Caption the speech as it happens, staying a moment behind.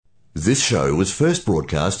This show was first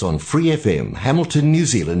broadcast on Free FM, Hamilton, New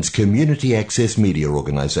Zealand's community access media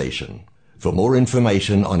organisation. For more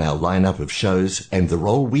information on our lineup of shows and the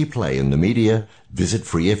role we play in the media, visit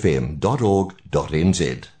freefm.org.nz.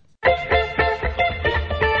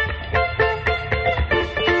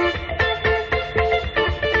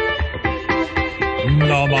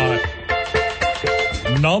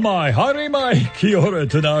 Nā mai, haere mai, kia ora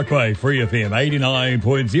tēnā koe, Free FM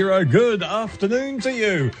 89.0. Good afternoon to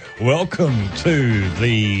you. Welcome to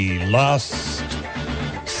the last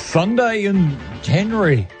Sunday in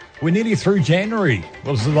January. We're nearly through January.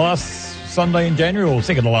 Well, it's the last Sunday in January, or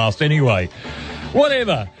second to last anyway.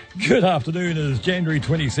 Whatever. Good afternoon. It is January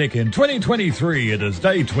 22nd, 2023. It is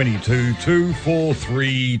day 22,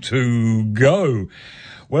 243 to go.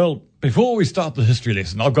 Well, before we start the history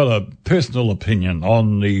lesson, I've got a personal opinion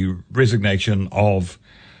on the resignation of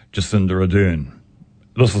Jacinda Ardern.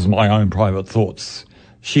 This is my own private thoughts.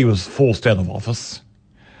 She was forced out of office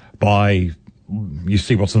by, you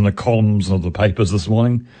see what's in the columns of the papers this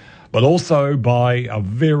morning, but also by a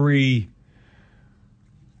very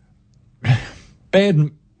bad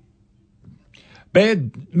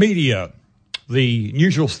media. The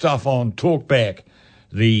usual stuff on Talkback,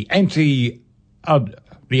 the anti-Ardern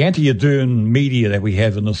media that we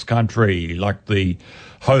have in this country, like the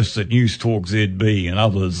hosts at News Talk ZB and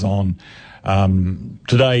others on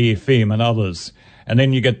Today FM and others. And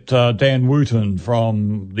then you get Dan Wooten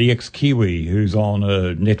from the ex-Kiwi, who's on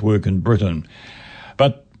a network in Britain.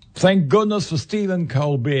 But thank goodness for Stephen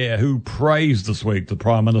Colbert, who praised this week the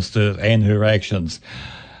Prime Minister and her actions.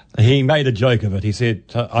 He made a joke of it. He said,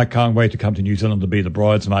 I can't wait to come to New Zealand to be the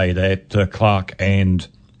bridesmaid at Clark and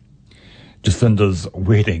Jacinda's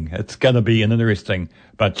wedding. It's going to be an interesting,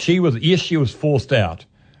 but she was forced out.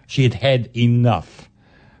 She had had enough.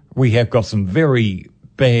 We have got some very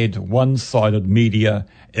bad one-sided media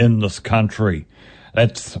in this country.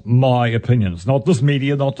 That's my opinion. It's not this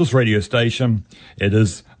media, not this radio station. It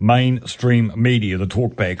is mainstream media, the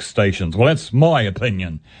talkback stations. Well, that's my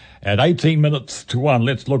opinion. At 18 minutes to 1,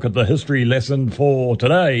 let's look at the history lesson for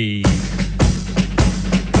today.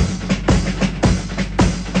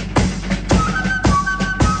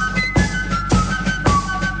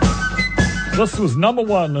 This was number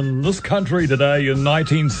one in this country today in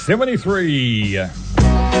 1973.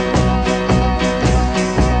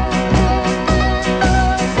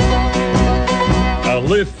 A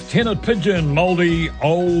Lieutenant Pigeon, Mouldy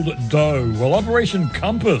Old Doe. Well, Operation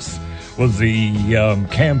Compass was the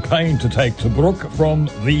campaign to take Tobruk from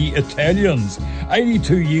the Italians.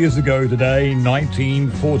 82 years ago today,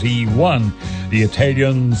 1941, the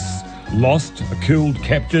Italians lost, killed,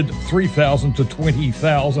 captured 3,000 to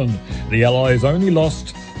 20,000. The Allies only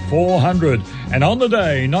lost 400. And on the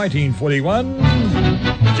day, 1941,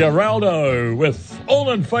 Geraldo with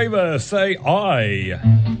All in Favour Say Aye.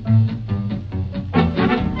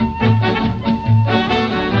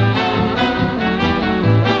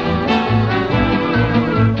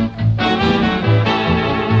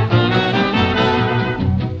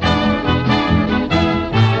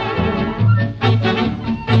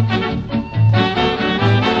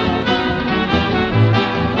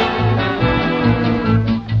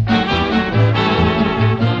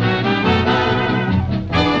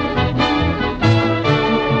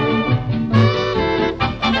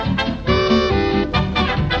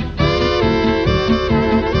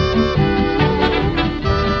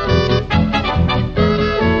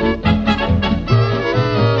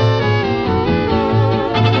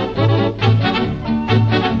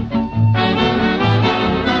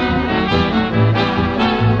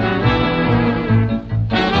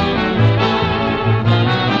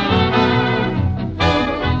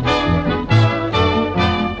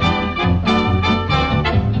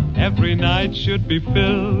 Should be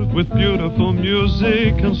filled with beautiful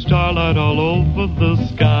music and starlight all over the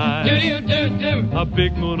sky. A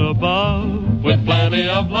big moon above with plenty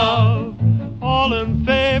of love. All in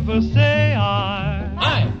favor say aye.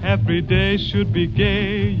 Aye. Every day should be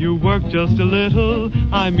gay. You work just a little,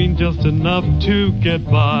 I mean just enough to get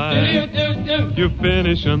by. You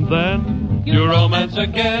finish and then you romance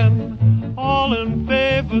again. All in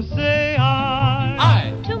favor say aye.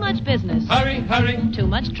 Aye. Too much business. Hurry, hurry. Too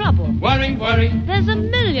much trouble. Worry, worry. There's a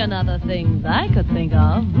million other things I could think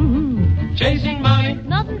of. Chasing money.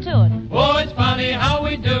 Nothing to it. Oh, it's funny how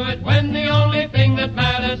we do it when the only thing that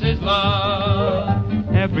matters is love.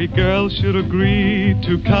 Every girl should agree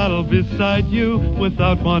to cuddle beside you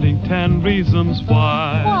without wanting 10 reasons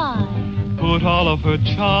why. Why? Put all of her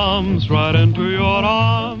charms right into your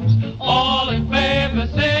arms. All in favor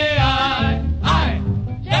say aye. Aye.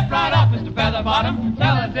 Step right up, Mr. Featherbottom.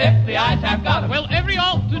 Tell us if the eyes have got 'em. Well, every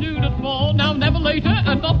afternoon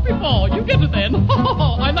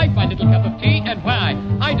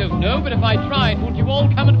No, but if I tried, won't you all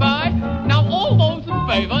come and buy? Now all those in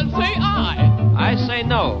favor say aye. I say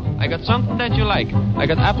no. I got something that you like. I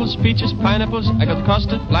got apples, peaches, pineapples. I got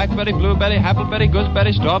custard, blackberry, blueberry, happleberry,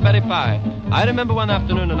 gooseberry, strawberry pie. I remember one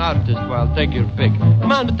afternoon an artist, well, I'll take your pick.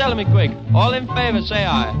 Come on, but tell me quick. All in favor, say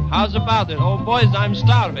aye. How's about it? Oh, boys, I'm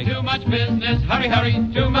starving. Too much business, hurry, hurry.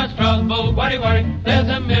 Too much trouble, worry, worry. There's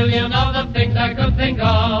a million other things I could think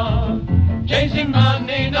of. Chasing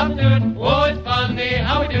money, not do it. Oh, it's funny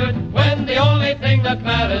how we do it when the only thing that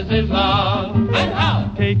matters is love. And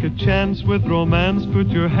how? Take a chance with romance, put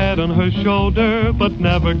your head on her shoulder, but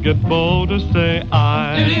never get bold or say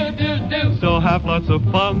I. Do. So have lots of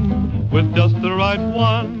fun with just the right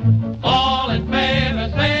one. All in favor,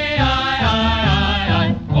 say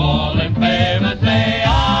aye. All in favor, say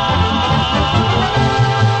aye.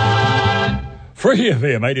 Free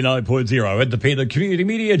FM 89.0, independent community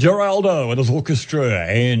media, Geraldo and his orchestra,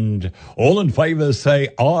 and all in favour say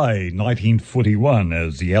aye, 1941,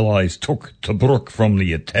 as the Allies took Tobruk from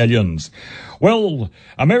the Italians. Well,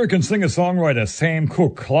 American singer-songwriter Sam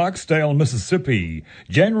Cooke, Clarksdale, Mississippi,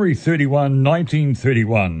 January 31,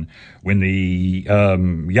 1931. When the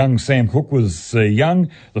young Sam Cooke was young,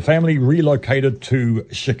 the family relocated to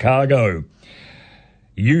Chicago.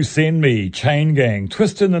 You Send Me, Chain Gang,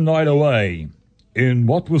 Twistin' the Night Away, in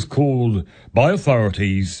what was called by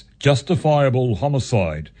authorities justifiable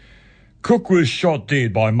homicide. Cooke was shot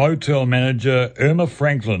dead by motel manager Irma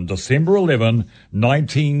Franklin, December 11,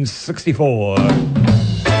 1964.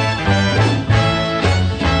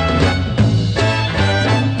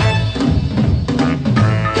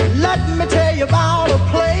 Let me tell you about a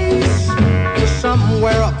place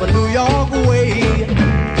somewhere up a New York way,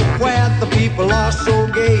 where the people are so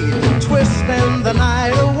gay, twisting the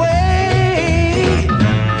night away.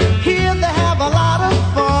 Here they have a lot of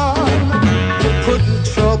fun, putting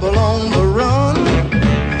trouble on the run.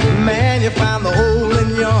 Man, you find the old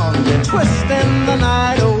and young, twisting the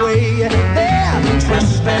night away. They're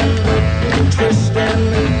twisting.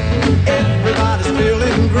 Everybody's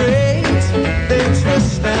feeling great. They're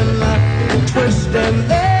twisting.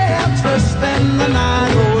 They're twisting the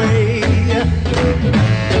night away.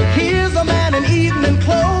 Here's a man in evening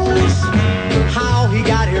clothes. How he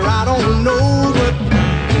got here, I don't know, but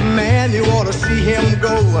man, you ought to see him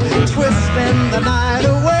go, twisting the night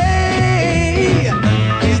away.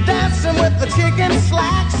 He's dancing with the chicken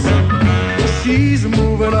slacks. She's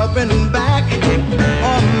moving up and back.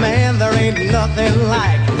 Oh man, there ain't nothing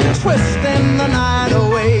like twisting the night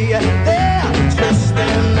away. They're twisting.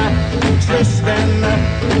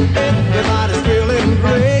 Everybody's feeling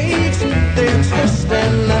great. They're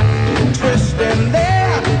twisting.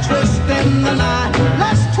 They're twisting the night.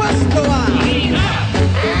 Let's twist the wine. Lean up.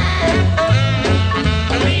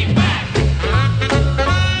 Lean back.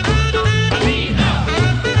 Lean up.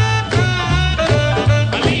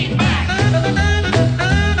 Lean back.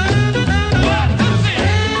 What is it?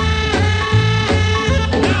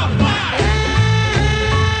 Now fly.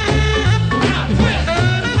 Now twist.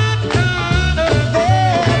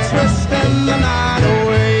 They're twisting the night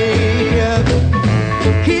away.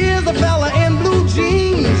 Here's a fella in blue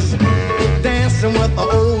jeans, dancing with the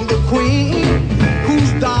older queen,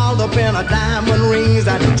 who's dolled up in her diamond rings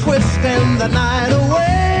and twisting the night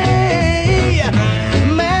away.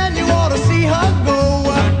 Man, you ought to see her go,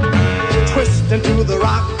 twisting to the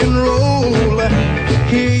rock and roll.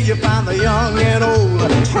 Here you find the young and old,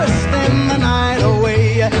 twisting the night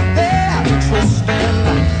away. They're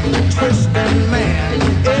twisting, man.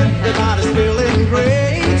 Everybody's feeling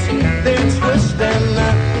great. They're twisting,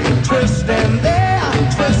 they're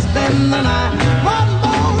twisting the night. One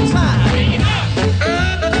more time. Lean up.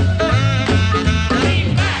 Lean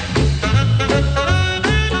back.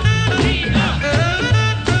 Lean up.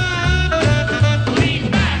 Lean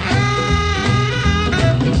back.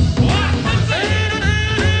 What is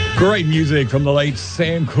it? Great music from the late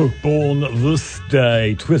Sam Cooke, born this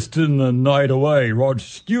day, Twistin' the Night Away. Rod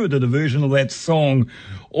Stewart did a version of that song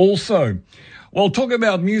also. Well, talking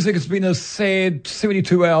about music, it's been a sad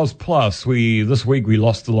 72 hours plus. This week we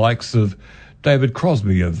lost the likes of David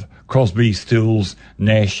Crosby of Crosby, Stills,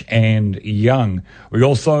 Nash and Young. We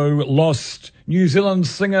also lost New Zealand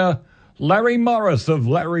singer Larry Morris of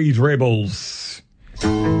Larry's Rebels.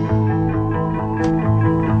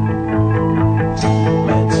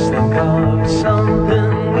 Let's think of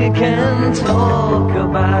something we can talk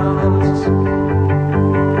about.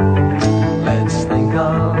 Let's think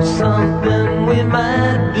of something we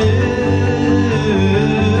might do.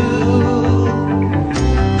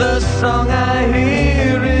 The song I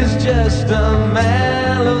hear is just a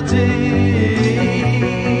melody,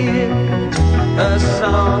 a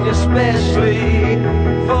song especially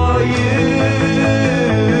for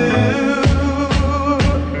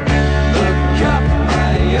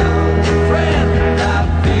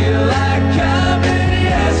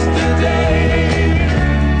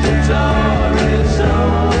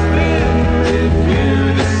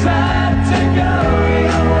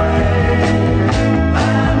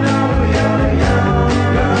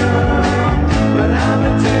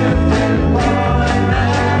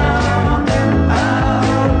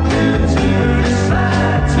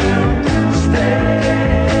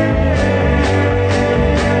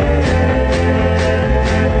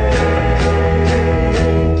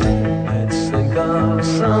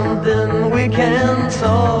something we can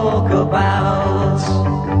talk about.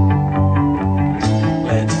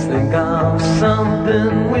 Let's think of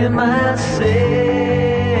something we might say.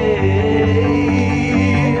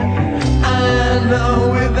 I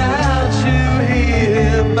know without you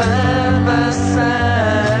here by my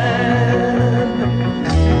side,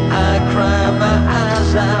 I cry my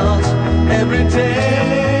eyes out every day.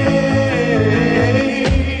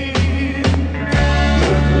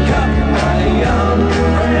 Look up, my young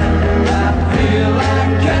friend, I feel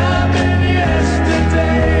like I'm in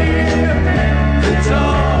yesterday. The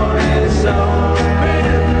door is open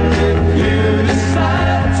if you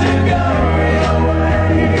decide to go your way.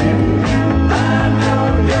 I know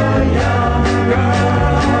you're young,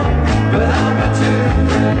 girl, but I'm a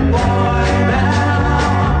different boy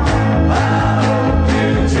now. I hope you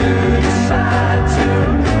do decide to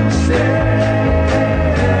stay.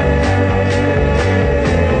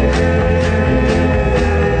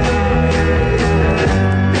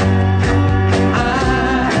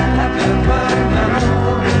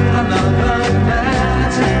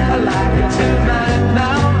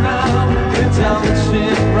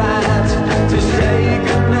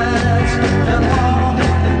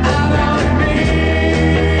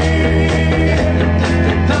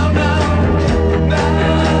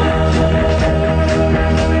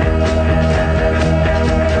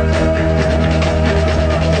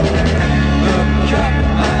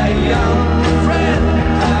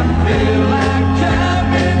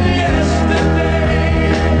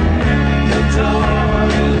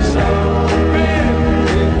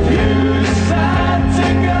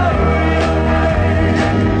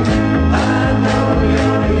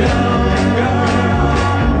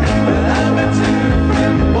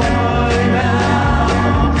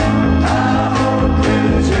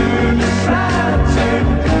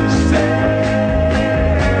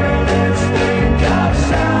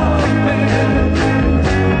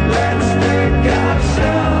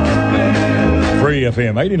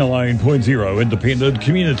 FM 89.0 independent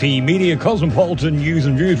community media, cosmopolitan news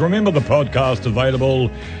and views. Remember the podcast available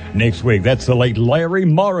next week. That's the late Larry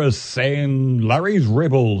Morris and Larry's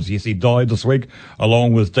Rebels. Yes, he died this week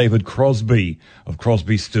along with David Crosby of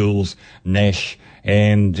Crosby, Stills, Nash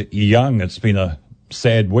and Young. It's been a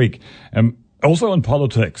sad week. Also in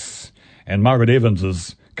politics, and Margaret Evans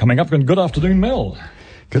is coming up. And good afternoon, Mel.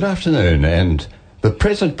 Good afternoon, and the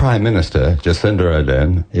present Prime Minister, Jacinda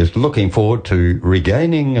Ardern, is looking forward to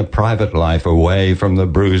regaining a private life away from the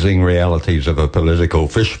bruising realities of a political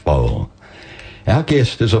fishbowl. Our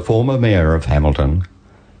guest is a former mayor of Hamilton,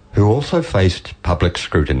 who also faced public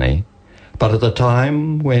scrutiny, but at a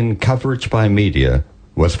time when coverage by media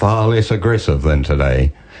was far less aggressive than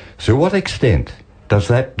today. To what extent does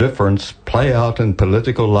that difference play out in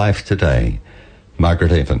political life today?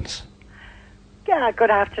 Margaret Evans.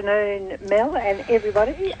 Good afternoon, Mel, and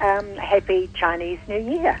everybody. Happy Chinese New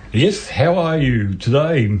Year. Yes, how are you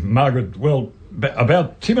today, Margaret? Well,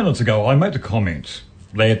 about 10 minutes ago, I made a comment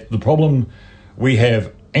that the problem we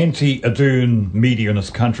have anti-Ardern media in this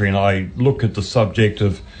country, and I look at the subject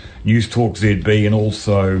of News Talk ZB and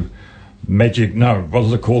also what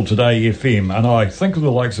is it called, Today FM, and I think of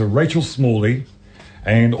the likes of Rachel Smalley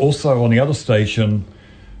and also on the other station,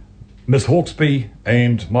 Miss Hawkesby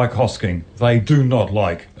and Mike Hosking. They do not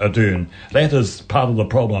like Ardern. That is part of the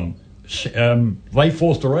problem. They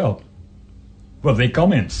forced her out with their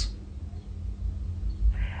comments.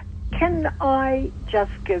 Can I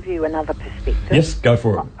just give you another perspective? Yes, go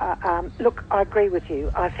for it. Look, I agree with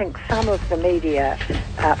you. I think some of the media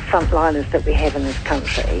frontliners that we have in this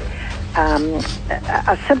country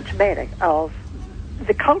are symptomatic of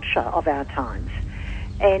the culture of our times,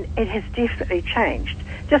 and it has definitely changed.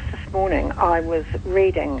 Just this morning, I was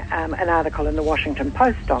reading an article in the Washington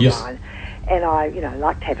Post online, yes. And I,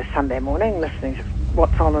 like to have a Sunday morning listening to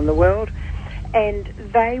what's on in the world, and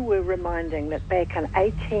they were reminding that back in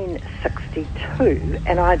 1862,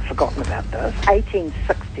 and I'd forgotten about this,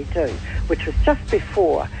 1862, which was just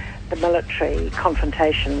before the military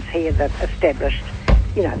confrontations here that established,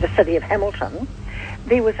 the city of Hamilton,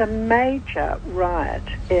 there was a major riot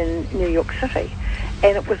in New York City.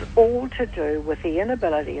 And it was all to do with the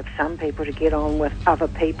inability of some people to get on with other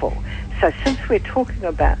people. So since we're talking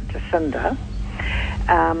about Jacinda,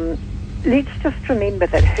 let's just remember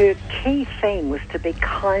that her key theme was to be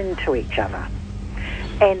kind to each other.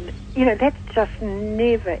 And, that's just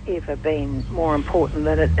never, ever been more important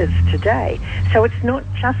than it is today. So it's not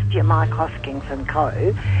just your Mike Hoskins and co.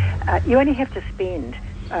 You only have to spend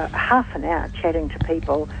half an hour chatting to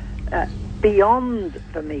people beyond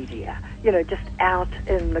the media, just out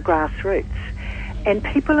in the grassroots. And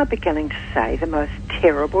people are beginning to say the most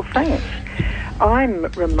terrible things. I'm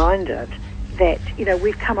reminded that,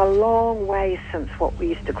 we've come a long way since what we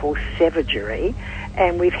used to call savagery,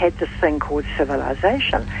 and we've had this thing called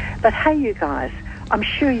civilization. But hey, you guys, I'm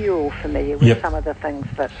sure you're all familiar with some of the things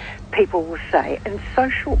that people will say in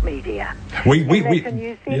social media. We can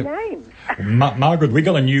use their names. Margaret, we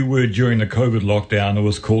got a new word during the COVID lockdown. It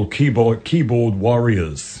was called keyboard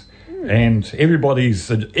warriors. And everybody's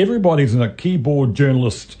a keyboard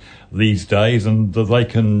journalist these days, and they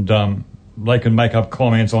can make up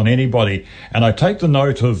comments on anybody. And I take the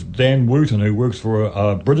note of Dan Wooten, who works for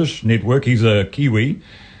a British network. He's a Kiwi,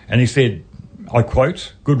 and he said, I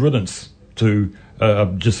quote, "Good riddance to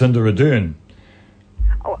Jacinda Ardern."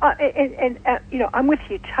 I'm with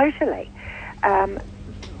you totally.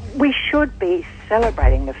 We should be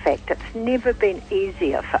celebrating the fact it's never been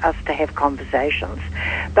easier for us to have conversations.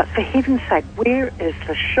 But for heaven's sake, where is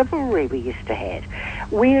the chivalry we used to have?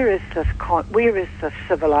 Where is the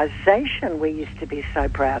civilization we used to be so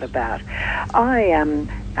proud about? I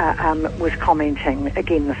was commenting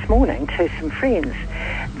again this morning to some friends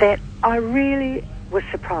that I really was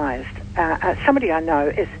surprised. Somebody I know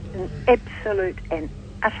is an absolute and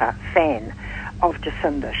utter fan of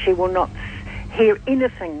Jacinda. She will not hear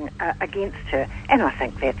anything against her, and I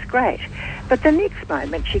think that's great. But the next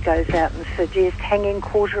moment she goes out and suggests hanging,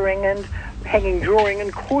 drawing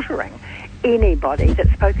and quartering anybody that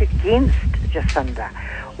spoke against Jacinda.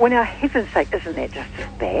 Well, now, heaven's sake, isn't that just as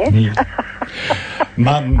bad?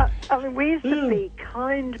 I mean, where's the be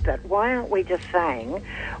kind bit? Why aren't we just saying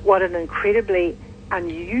what an incredibly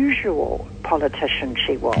unusual politician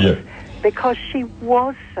she was? Yeah. Because she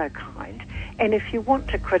was so kind. And if you want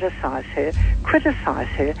to criticise her,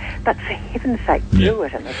 but for heaven's sake, do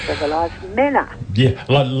it in a civilised manner. Yeah.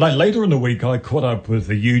 Later in the week, I caught up with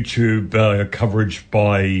the YouTube coverage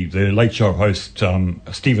by the Late Show host,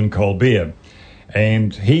 Stephen Colbert,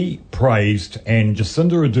 and he praised, and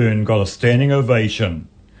Jacinda Ardern got a standing ovation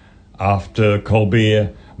after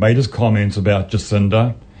Colbert made his comments about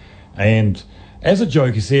Jacinda. And as a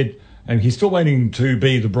joke, he said, and he's still waiting to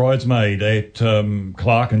be the bridesmaid at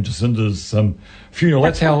Clark and Jacinda's funeral.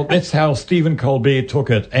 That's how Stephen Colbert took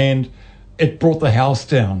it, and it brought the house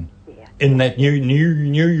down in that New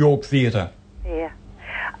York theatre. Yeah,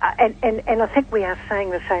 and I think we are saying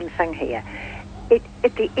the same thing here.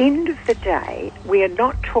 At the end of the day, we are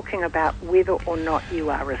not talking about whether or not you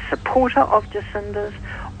are a supporter of Jacinda's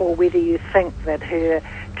or whether you think that her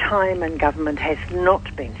time in government has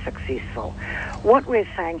not been successful. What we're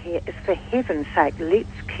saying here is, for heaven's sake, let's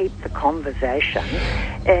keep the conversation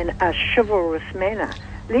in a chivalrous manner.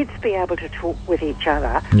 Let's be able to talk with each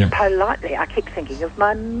other politely. I keep thinking of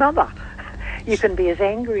my mother. You can be as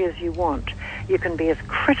angry as you want. You can be as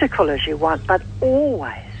critical as you want, but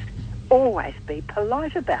always be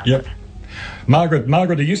polite about it. Margaret,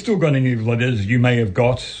 have you still got any letters you may have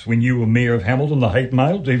got when you were Mayor of Hamilton, the hate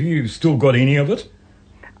mail? Have you still got any of it?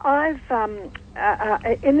 I've,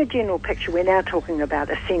 in the general picture, we're now talking about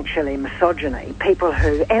essentially misogyny. People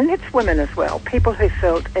who, and it's women as well, people who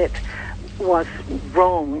felt it was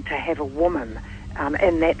wrong to have a woman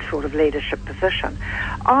in that sort of leadership position.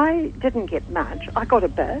 I didn't get much. I got a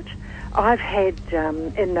bit. I've had,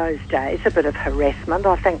 in those days, a bit of harassment.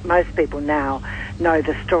 I think most people now know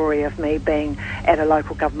the story of me being at a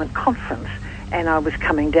local government conference, and I was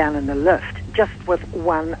coming down in the lift just with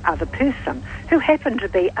one other person, who happened to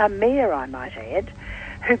be a mayor, I might add,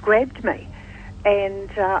 who grabbed me.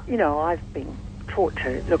 And, I've been taught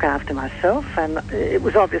to look after myself, and it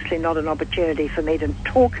was obviously not an opportunity for me to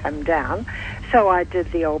talk him down, so I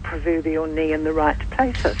did the old proverbial knee in the right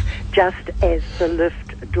places, just as the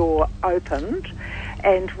lift door opened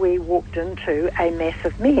and we walked into a mass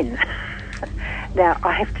of men. Now,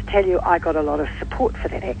 I have to tell you, I got a lot of support for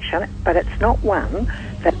that action, but it's not one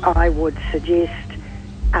that I would suggest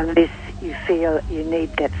unless you feel you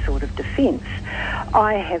need that sort of defence.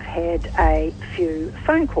 I have had a few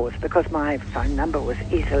phone calls because my phone number was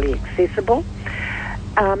easily accessible.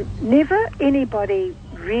 Never anybody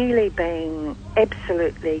really being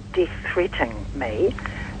absolutely death-threatening me.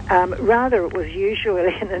 Rather, it was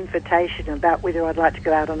usually an invitation about whether I'd like to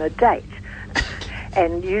go out on a date,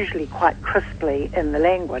 and usually quite crisply in the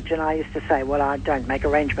language. And I used to say, well, I don't make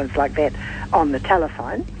arrangements like that on the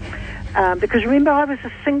telephone. Because remember, I was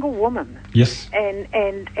a single woman. Yes.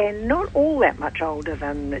 And not all that much older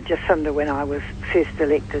than Jacinda when I was first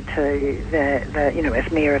elected to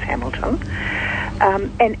as Mayor of Hamilton.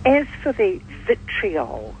 And as for the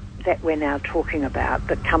vitriol that we're now talking about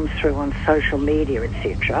that comes through on social media,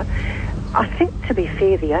 etc., I think, to be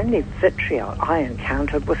fair, the only vitriol I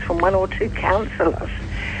encountered was from one or two councillors,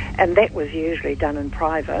 and that was usually done in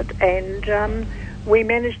private, and we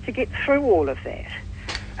managed to get through all of that.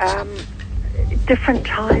 Different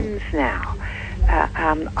times now.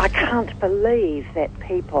 I can't believe that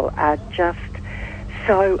people are just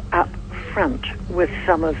so upfront with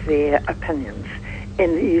some of their opinions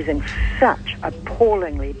in using such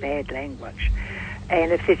appallingly bad language.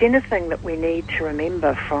 And if there's anything that we need to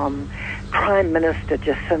remember from Prime Minister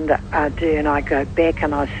Jacinda Ardern, I go back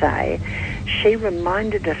and I say, she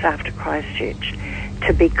reminded us after Christchurch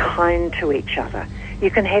to be kind to each other. You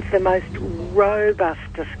can have the most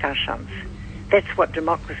robust discussions. That's what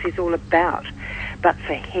democracy is all about. But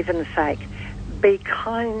for heaven's sake, be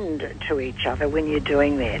kind to each other when you're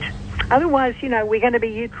doing that. Otherwise, we're going to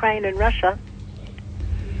be Ukraine and Russia.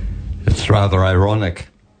 It's rather ironic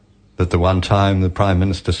that the one time the Prime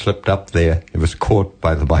Minister slipped up there, it was caught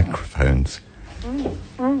by the microphones.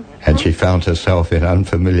 And she found herself in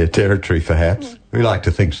unfamiliar territory, perhaps. We like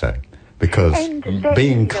to think so. Because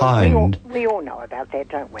being kind... We all know about that,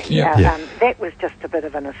 don't we? Yeah. That was just a bit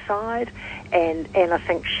of an aside, and I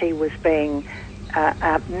think she was being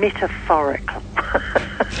metaphorical.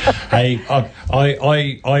 Hey,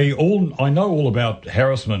 I know all about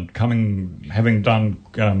harassment having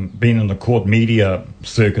been in the court media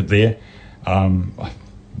circuit there.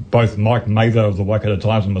 Both Mike Mather of the Waikato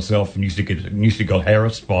Times and myself used to get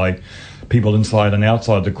harassed by people inside and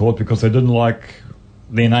outside the court because they didn't like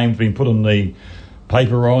their names being put in the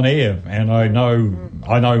paper on air. And I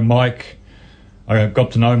know Mike. I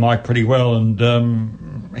got to know Mike pretty well,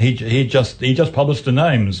 and he just published the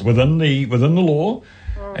names within the law.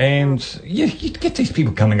 And you get these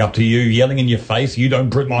people coming up to you, yelling in your face, "You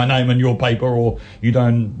don't put my name in your paper," or "You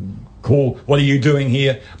don't call. What are you doing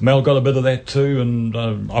here?" Mel got a bit of that too, and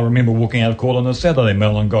I remember walking out of court on a Saturday,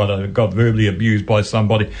 Mel, and got verbally abused by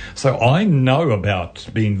somebody. So I know about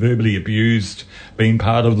being verbally abused, being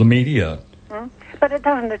part of the media. But it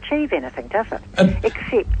doesn't achieve anything, does it?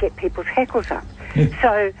 Except get people's hackles up.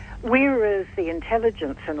 So where is the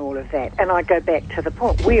intelligence in all of that? And I go back to the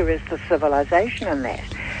point, where is the civilization in that?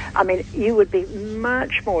 I mean, you would be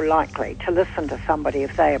much more likely to listen to somebody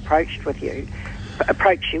if they approach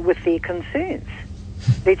you with their concerns.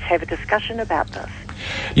 Let's have a discussion about this.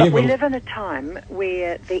 But we live in a time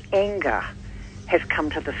where the anger has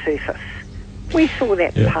come to the surface. We saw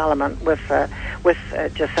that in Parliament with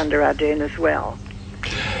Jacinda Ardern as well.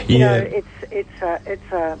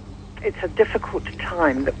 It's a difficult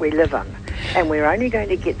time that we live in, and we're only going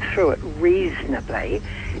to get through it reasonably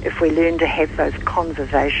if we learn to have those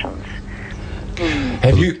conversations.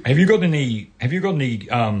 Have you got any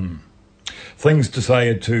things to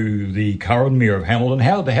say to the current Mayor of Hamilton?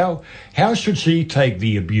 How should she take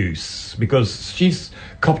the abuse? Because she's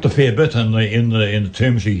copped a fair bit in the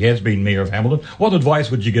term she has been Mayor of Hamilton. What advice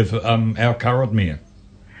would you give our current Mayor?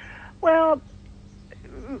 Well,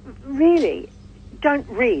 really, don't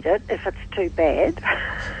read it if it's too bad.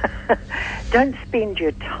 Don't spend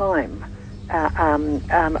your time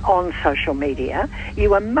on social media.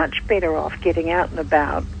 You are much better off getting out and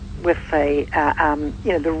about with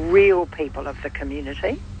the real people of the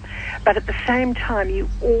community. But at the same time, you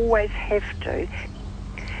always have to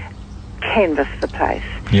canvass the place.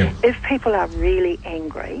 Yeah. If people are really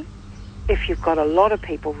angry, if you've got a lot of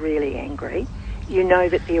people really angry, you know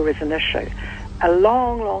that there is an issue. A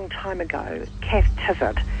long, long time ago, Kath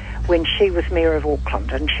Tizzard, when she was Mayor of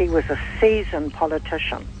Auckland, and she was a seasoned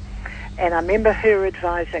politician, and I remember her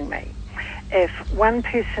advising me, if one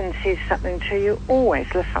person says something to you, always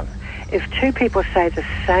listen. If two people say the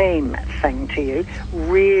same thing to you,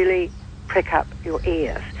 really prick up your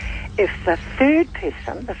ears. If the third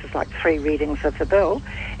person, this is like 3 readings of the bill,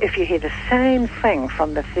 if you hear the same thing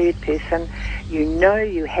from the third person, you know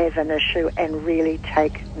you have an issue and really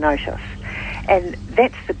take notice. And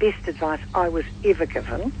that's the best advice I was ever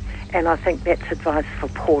given, and I think that's advice for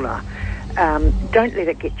Paula. Don't let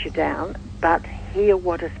it get you down, but hear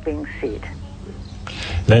what is being said.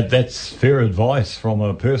 That's fair advice from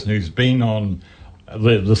a person who's been on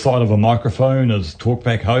the side of a microphone as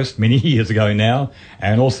talkback host many years ago now,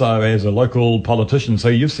 and also as a local politician, so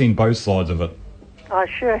you've seen both sides of it. I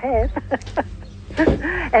sure have.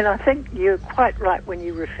 And I think you're quite right when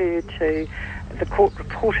you refer to the court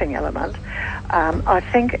reporting element. I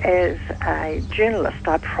think as a journalist,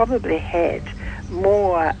 I probably had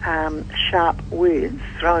more sharp words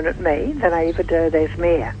thrown at me than I ever did as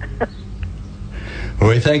Mayor.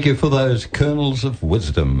 We thank you for those kernels of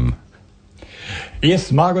wisdom.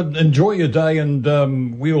 Yes, Margaret, enjoy your day,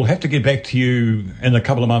 and we'll have to get back to you in a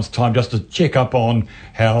couple of months' time just to check up on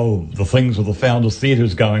how the things with the Founders Theatre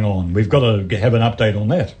is going on. We've got to have an update on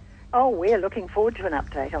that. Oh, we're looking forward to an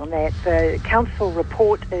update on that. The council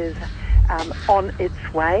report is on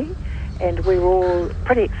its way, and we're all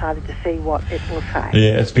pretty excited to see what it will say.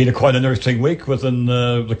 Yeah, it's been quite an interesting week within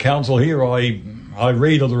the council here. I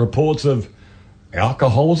read of the reports of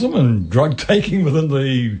alcoholism and drug taking within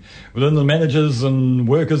the managers and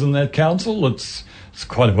workers in that council. It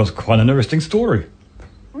was quite an interesting story.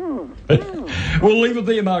 We'll leave it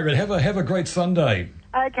there, Margaret. Have a great Sunday.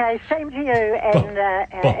 Okay, same to you. And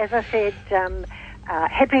as I said,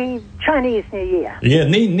 happy Chinese New Year. Yeah,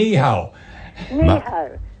 ni hao. Ni hao.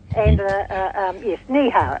 And yes, ni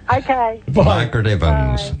hao. Okay. Margaret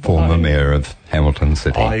Evans, former mayor of Hamilton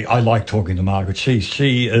City. I like talking to Margaret.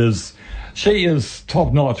 She is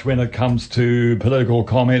top notch when it comes to political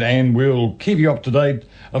comment, and we'll keep you up to date,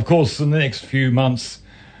 of course, in the next few months.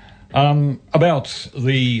 About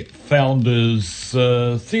the Founders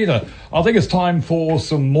Theatre. I think it's time for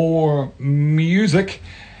some more music.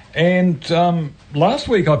 And last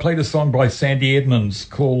week I played a song by Sandy Edmonds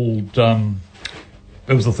called,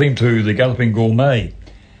 it was the theme to The Galloping Gourmet.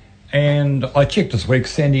 And I checked this week,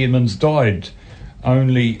 Sandy Edmonds died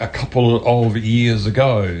only a couple of years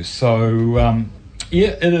ago. So,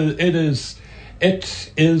 it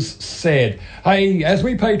is sad. Hey, as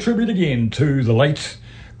we pay tribute again to the late,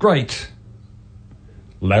 great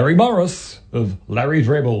Larry Morris of Larry's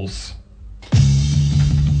Rebels.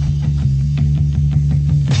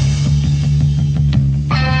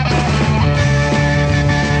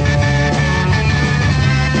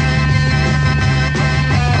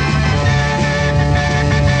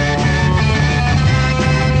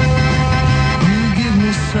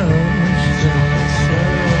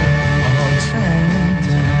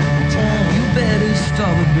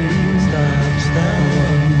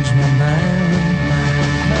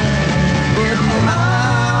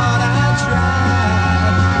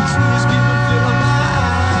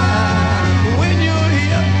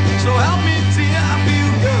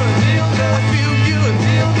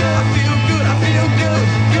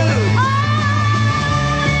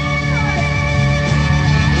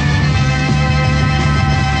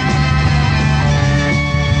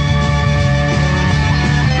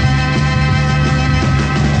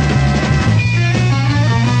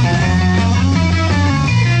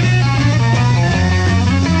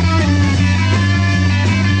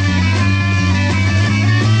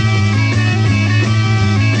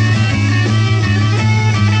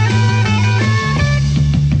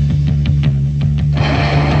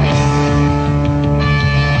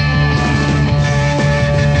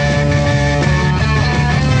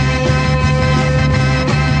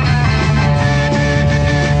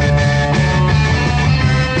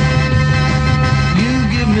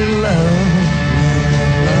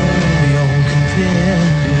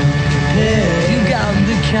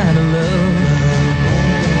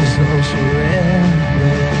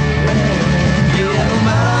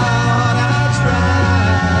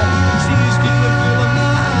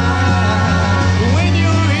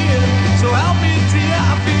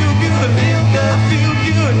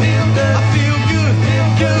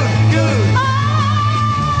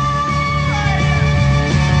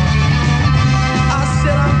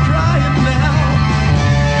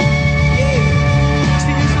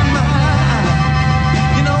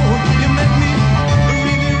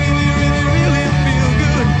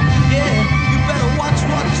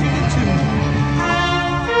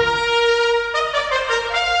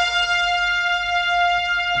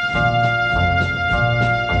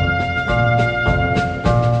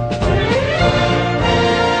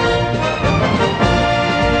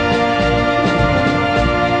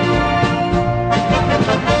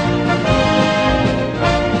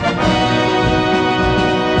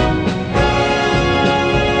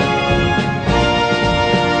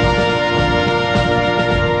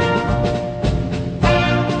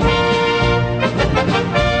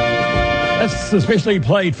 Especially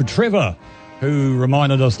played for Trevor, who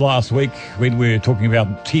reminded us last week when we were talking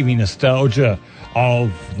about TV nostalgia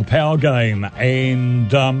of the Power Game. And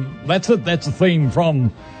that's it. That's the theme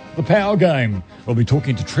from the Power Game. We'll be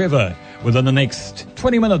talking to Trevor within the next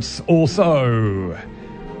 20 minutes or so.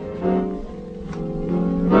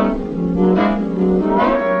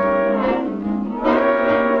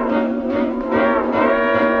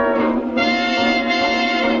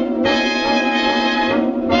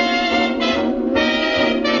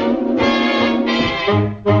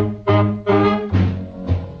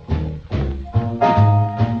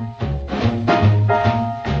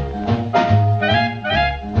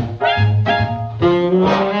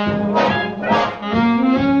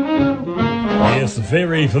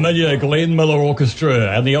 Very familiar Glenn Miller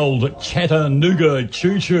Orchestra and the old Chattanooga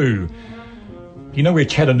Choo Choo. Do you know where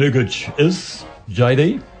Chattanooga is,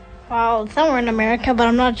 JD? Well, somewhere in America, but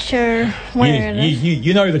I'm not sure where it is.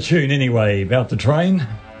 You know the tune anyway about the train?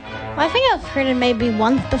 Well, I think I've heard it maybe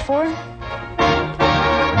once before.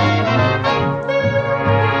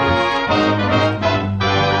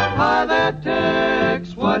 Hi there,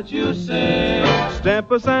 Tex, what you say? Step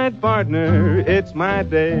aside, partner, it's my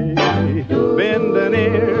day. Bend an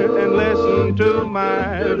ear and listen to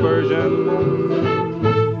my version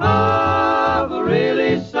of a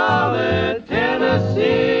really solid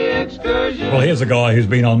Tennessee excursion. Well, here's a guy who's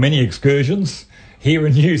been on many excursions here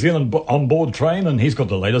in New Zealand on board train, and he's got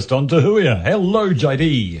the latest on Tahuya. Hello,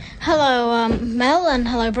 JD. Hello, Mel, and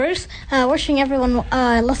hello, Bruce. Wishing everyone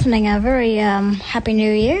listening a very happy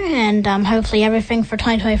New Year, and hopefully everything for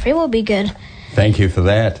 2023 will be good. Thank you for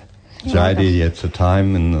that. JD, it's a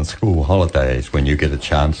time in the school holidays when you get a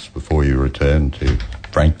chance before you return to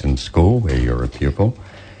Frankton School, where you're a pupil,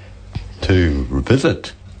 to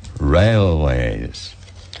visit railways.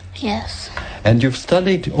 Yes. And you've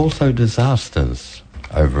studied also disasters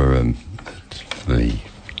over the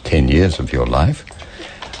 10 years of your life.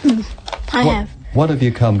 I have. What have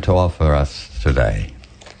you come to offer us today?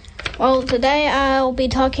 Well, today I'll be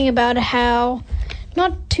talking about how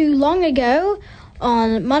not too long ago,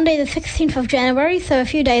 on Monday the 16th of January, so a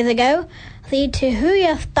few days ago, the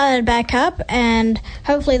Tahuya started back up, and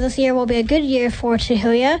hopefully this year will be a good year for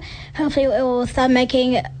Tahuya. Hopefully it will start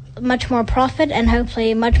making much more profit, and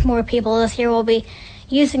hopefully much more people this year will be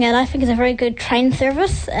using it. I think it's a very good train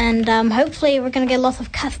service, and hopefully we're going to get lots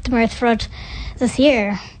of customers for it this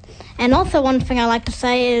year. And also one thing I like to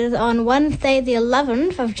say is on Wednesday the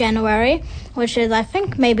 11th of January, which is I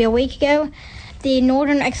think maybe a week ago, the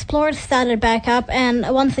Northern Explorer started back up, and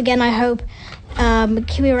once again I hope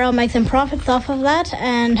Kiwi Rail makes some profits off of that,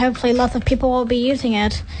 and hopefully lots of people will be using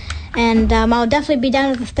it. And I'll definitely be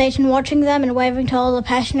down at the station watching them and waving to all the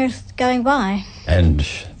passengers going by. And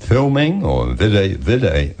filming or videoing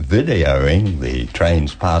the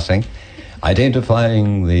trains passing,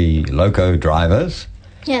 identifying the loco drivers.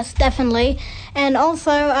 Yes, definitely. And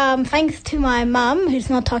also, thanks to my mum, who's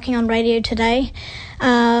not talking on radio today,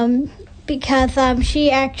 because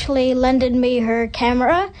she actually lended me her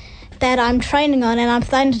camera that I'm training on, and I'm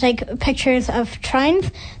starting to take pictures of trains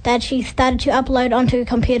that she started to upload onto a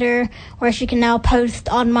computer where she can now post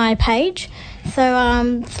on my page.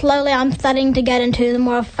 So slowly I'm starting to get into the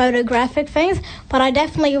more photographic things, but I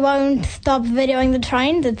definitely won't stop videoing the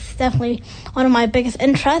trains. It's definitely one of my biggest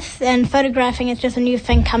interests, and photographing is just a new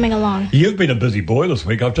thing coming along. You've been a busy boy this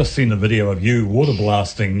week. I've just seen the video of you water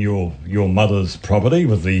blasting your mother's property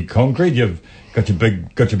with the concrete. You've got your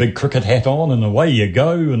big cricket hat on, and away you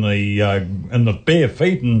go in the bare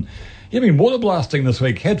feet, and you've been water blasting this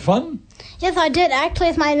week. Had fun? Yes, I did. Actually,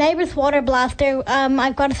 it's my neighbor's water blaster.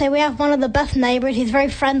 I've got to say, we have one of the best neighbors. He's very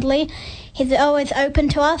friendly. He's always open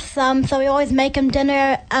to us, so we always make him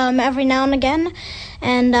dinner every now and again.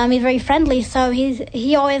 And he's very friendly, so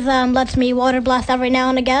he always lets me water blast every now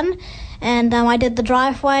and again. And I did the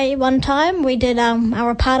driveway one time. We did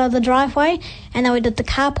our part of the driveway, and then we did the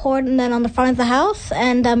carport, and then on the front of the house,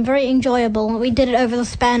 and very enjoyable. We did it over the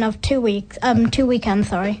span of 2 weekends.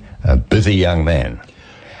 Sorry. A busy young man.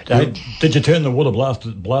 Did you turn the water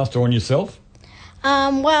blaster on yourself?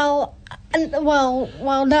 Well,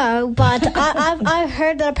 no, but I've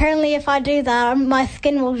heard that apparently if I do that, my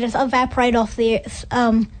skin will just evaporate off the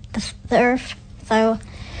earth. So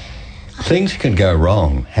things can go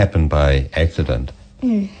wrong, happen by accident.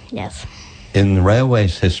 Yes. In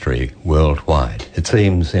railways history worldwide, it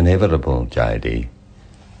seems inevitable, JD,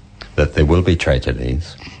 that there will be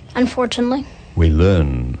tragedies. Unfortunately. We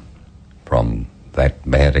learn from that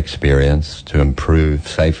bad experience to improve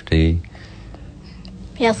safety.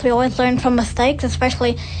 Yes, we always learn from mistakes,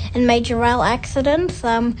 especially in major rail accidents.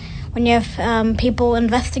 When you have people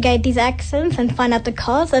investigate these accidents and find out the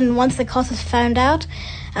cause, and once the cause is found out,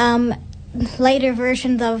 later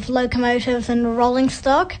versions of locomotives and rolling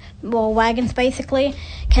stock, or wagons basically,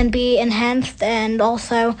 can be enhanced and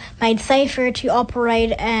also made safer to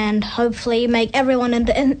operate, and hopefully make everyone in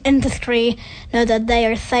the industry know that they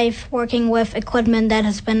are safe working with equipment that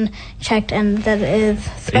has been checked and that is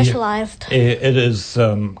specialized. It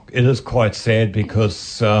is quite sad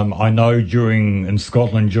because I know in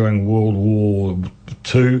Scotland during World War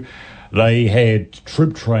II, they had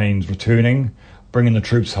troop trains returning, bringing the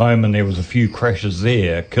troops home, and there was a few crashes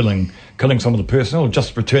there, killing some of the personnel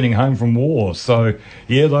just returning home from war. So,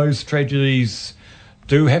 yeah, those tragedies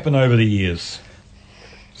do happen over the years.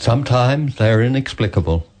 Sometimes they're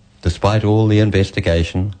inexplicable, despite all the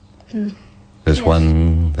investigation. There's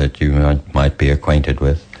one that you might be acquainted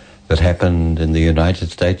with that happened in the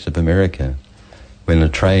United States of America, when a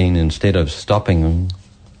train, instead of stopping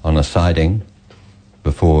on a siding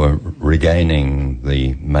before regaining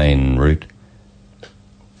the main route,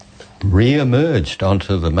 re-emerged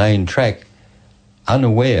onto the main track,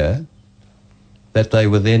 unaware that they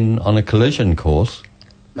were then on a collision course.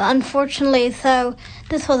 Unfortunately, so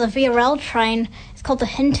this was a VRL train. It's called the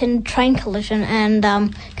Hinton train collision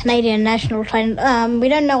and Canadian National train. We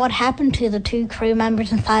don't know what happened to the two crew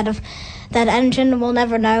members inside of that engine. We'll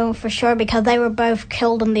never know for sure because they were both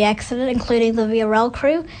killed in the accident, including the VRL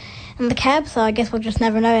crew in the cab. So I guess we'll just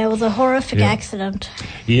never know. It was a horrific accident.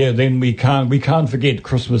 Yeah, then we can't forget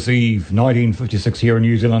Christmas Eve, 1956 here in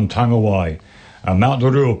New Zealand, Tangawai. Mount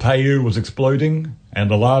Ruapehu was exploding and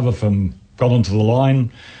the lava got into the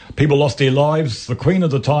line. People lost their lives. The Queen at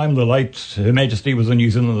the time, the late Her Majesty, was in New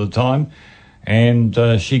Zealand at the time, and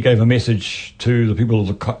she gave a message to the people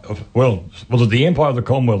of was it the Empire of the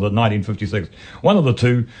Commonwealth in 1956? One of the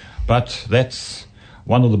two, but that's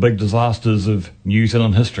one of the big disasters of New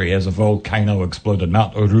Zealand history as a volcano exploded,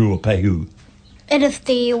 Mount Ruapehu. It is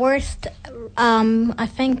the worst, I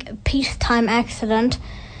think, peacetime accident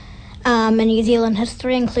in New Zealand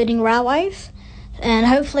history, including railways. And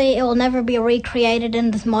hopefully it will never be recreated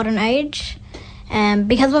in this modern age. And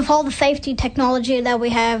because of all the safety technology that we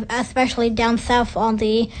have, especially down south on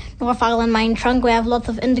the North Island main trunk, we have lots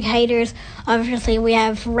of indicators. Obviously, we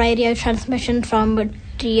have radio transmission from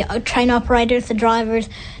the train operators, the drivers,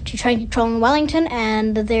 to train control in Wellington,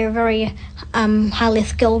 and they're very highly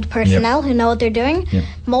skilled personnel who know what they're doing. Yep.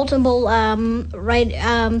 Multiple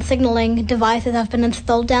signaling devices have been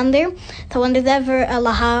installed down there. So when there's ever a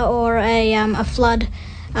laha or a flood,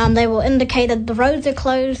 they will indicate that the roads are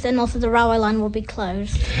closed and also the railway line will be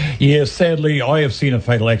closed. Yeah, sadly, I have seen a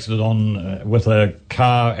fatal accident with a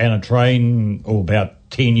car and a train about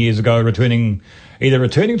 10 years ago, either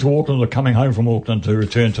returning to Auckland or coming home from Auckland to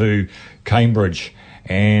return to Cambridge.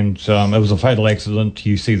 And it was a fatal accident.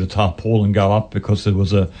 You see the tarpaulin go up because it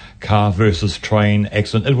was a car versus train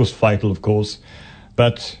accident. It was fatal, of course.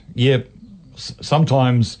 But, yeah,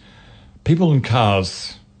 sometimes people in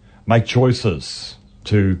cars make choices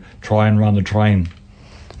to try and run the train.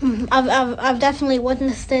 I've definitely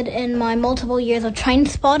witnessed it in my multiple years of train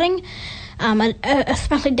spotting,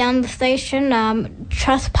 especially down the station.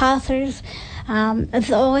 Trespassers,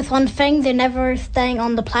 it's always one thing. They're never staying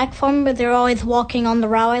on the platform, but they're always walking on the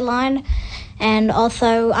railway line. And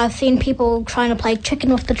also, I've seen people trying to play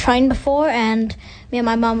chicken with the train before, and me and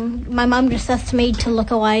my mum just says to me to look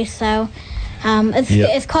away. So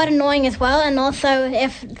it's quite annoying as well. And also,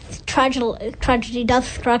 if tragedy does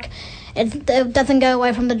struck, it doesn't go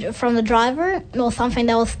away from the driver or something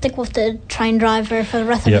that will stick with the train driver for the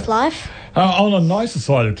rest of his life. On a nicer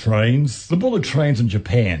side of trains, the bullet trains in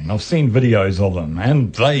Japan, I've seen videos of them,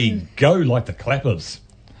 and they go like the clappers.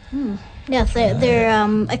 Yes, they're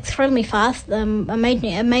extremely fast,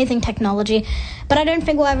 amazing technology. But I don't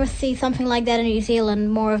think we'll ever see something like that in New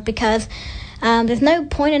Zealand more because there's no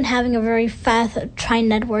point in having a very fast train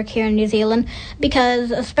network here in New Zealand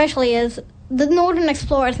because especially as the Northern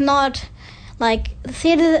Explorer is not like,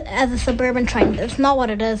 see it as a suburban train. It's not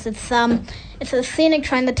what it is. It's a scenic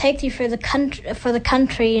train that takes you through the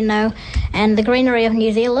country, you know, and the greenery of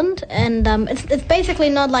New Zealand. And it's basically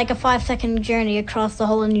not like a 5-second journey across the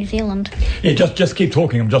whole of New Zealand. Yeah, just keep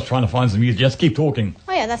talking. I'm just trying to find some music. Just keep talking.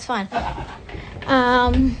 Oh yeah, that's fine.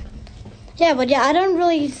 I don't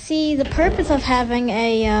really see the purpose of having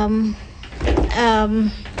a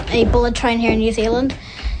bullet train here in New Zealand.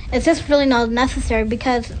 It's just really not necessary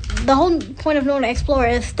because the whole point of Northern Explorer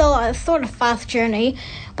is still a sort of fast journey,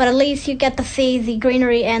 but at least you get to see the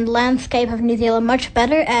greenery and landscape of New Zealand much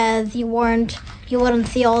better, as you wouldn't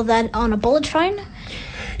see all that on a bullet train.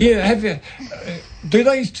 Yeah, do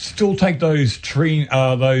they still take those steam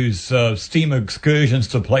excursions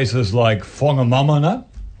to places like Whangamamana?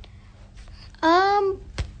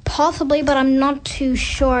 Possibly, but I'm not too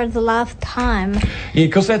sure the last time. Yeah,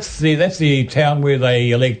 because that's the town where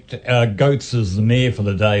they elect goats as the mayor for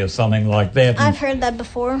the day or something like that. I've heard that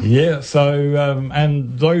before. Yeah, so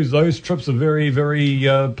and those trips are very, very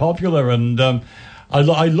popular. And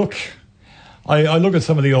I look at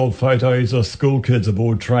some of the old photos of school kids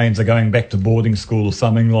aboard trains are going back to boarding school or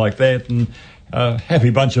something like that, and happy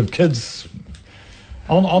bunch of kids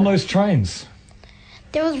on those trains.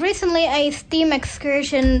 There was recently a steam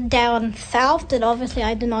excursion down south that obviously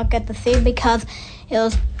I did not get to see because it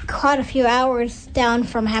was quite a few hours down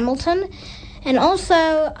from Hamilton. And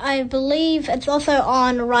also, I believe it's also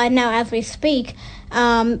on right now as we speak.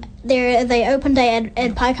 There is an open day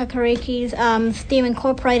at Paikakariki's Steam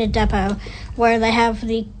Incorporated depot where they have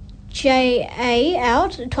the JA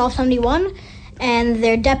out, 1271, and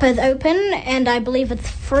their depot's open, and I believe it's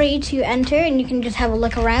free to enter, and you can just have a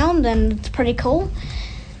look around, and it's pretty cool.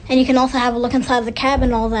 And you can also have a look inside the cab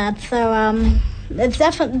and all that. So it's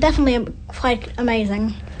definitely quite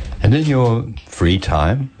amazing. And in your free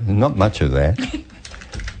time, not much of that,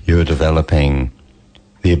 you're developing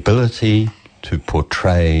the ability to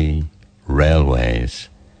portray railways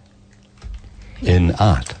in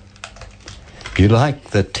art. You like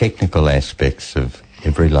the technical aspects of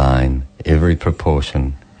every line, every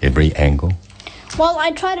proportion, every angle? Well,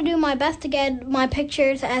 I try to do my best to get my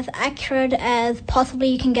pictures as accurate as possibly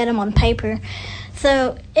you can get them on paper.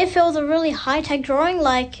 So if it was a really high-tech drawing,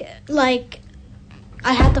 like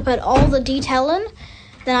I have to put all the detail in,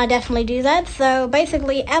 then I definitely do that. So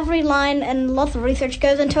basically every line and lots of research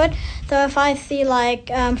goes into it. So if I see, like,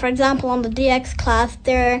 for example, on the DX class,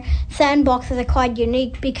 their sandboxes are quite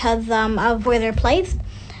unique because of where they're placed.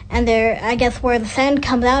 And I guess where the sand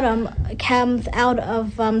comes out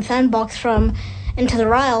of sandbox from onto the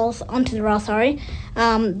rails,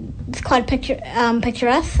 it's quite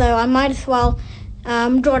picturesque. So I might as well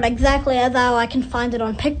draw it exactly as how I can find it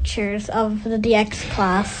on pictures of the DX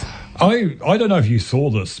class. I don't know if you saw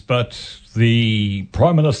this, but the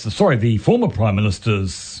former Prime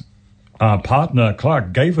Minister's partner,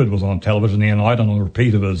 Clark Gayford, was on television the other night on a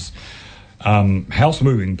repeat of his house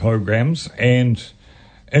moving programs, and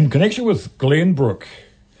in connection with Glenbrook,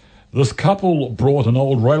 this couple brought an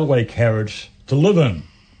old railway carriage to live in.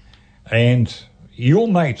 And your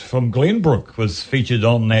mate from Glenbrook was featured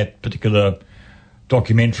on that particular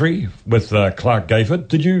documentary with Clark Gayford.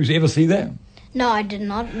 Did you ever see that? No, I did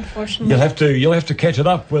not, unfortunately. You'll have to catch it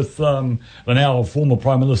up with the now former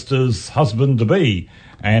Prime Minister's husband-to-be.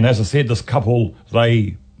 And as I said, this couple,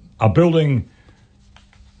 they are building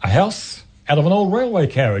a house out of an old railway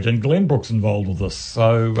carriage, and Glenbrook's involved with this.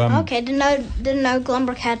 So okay, didn't know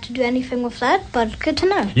Glenbrook had to do anything with that, but good to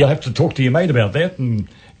know. You'll have to talk to your mate about that and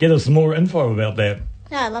get us some more info about that.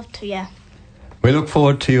 Yeah, I'd love to, yeah. We look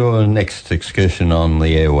forward to your next excursion on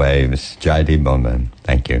the airwaves, J.D. Bowman.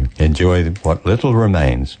 Thank you. Enjoy what little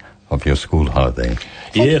remains of your school holiday.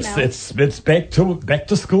 Yes, it's back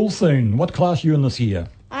to school soon. What class are you in this year?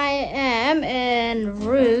 I am in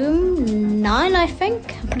room 9, I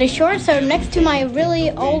think. I'm pretty sure. So next to my really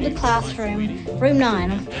old classroom, room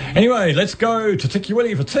 9. Anyway, let's go to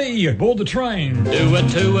Tikkiwilli for tea aboard the train. Do a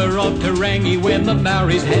tour of Tarangi when the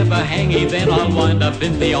Maoris have a hangy. Then I'll wind up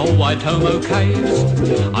in the old Waitomo caves.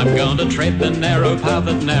 I'm going to tread the narrow path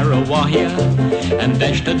at Narrawahia and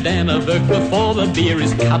dash to Dannevirke before the beer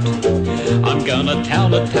is cut. I'm going to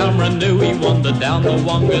town at Taumarunui, wander down the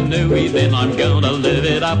Wanganui. Then I'm going to live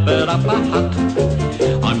it up at Upper Hutt.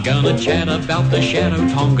 I'm gonna chat about the Shadow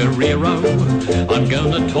Tongariro. I'm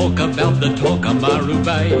gonna talk about the Tokamaru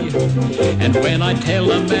Bay. And when I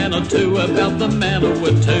tell a man or two about the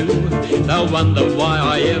Manawatu, they'll wonder why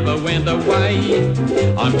I ever went away.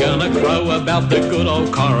 I'm gonna crow about the good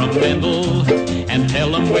old Coromandel and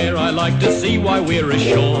tell them where I like to see why we're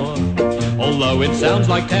ashore. Although it sounds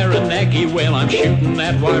like Taranaki, well, I'm shooting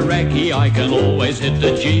at Wairaki. I can always hit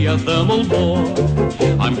the geothermal bore.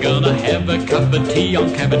 I'm gonna have a cup of tea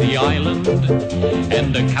on Cavity Island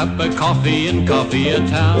and a cup of coffee in Coffee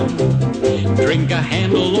Town. Drink a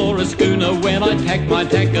handle or a schooner when I tack my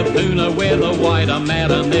Takapuna, where the wider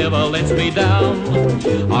matter never lets me down.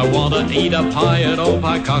 I wanna eat a pie at Old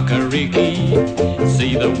Paikakariki,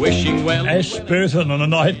 see the wishing well. Ashburton on the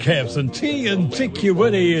nightcaps and tea in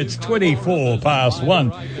Tikkiwilli. It's 1:24.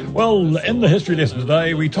 Well, in the history lesson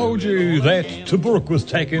today, we told you that Tobruk was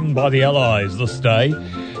taken by the Allies this day.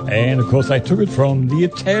 And, of course, they took it from the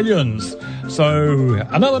Italians. So,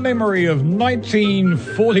 another memory of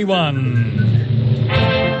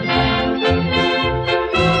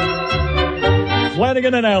 1941.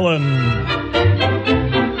 Flanagan and Allen.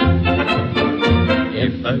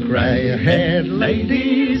 If a grey-haired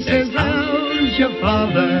lady says, how's your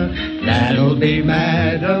father? That'll be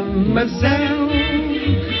Mademoiselle.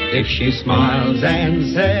 If she smiles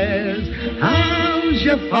and says, how's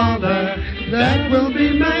your father? That will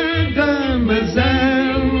be Mademoiselle.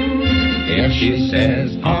 If she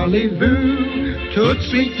says, parlez-vous, tout de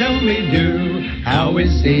suite tell me do, how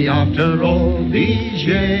is he after all these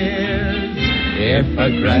years? If a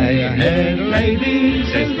grey-haired lady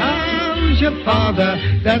says, how's your father?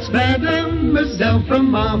 That's Mademoiselle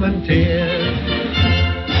from Armentières.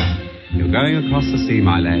 You're going across the sea,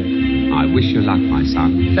 my lad. I wish you luck, my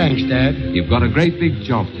son. Thanks, Dad. You've got a great big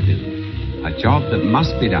job to do. A job that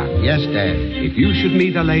must be done. Yes, Dad. If you should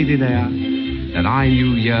meet a lady there that I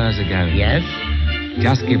knew years ago. Yes?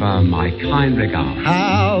 Just give her my kind regards.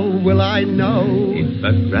 How will I know? If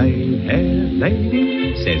a grey-haired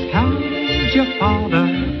lady says, how's How's your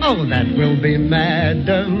father? Oh, that will be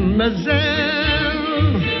Mademoiselle.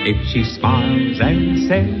 If she smiles and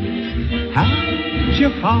says, how's your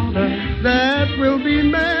father? That will be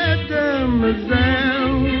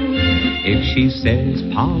Mademoiselle. If she says,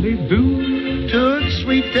 parlez-vous? Toot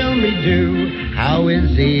sweet, tell me do, how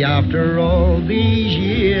is he after all these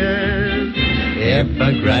years? If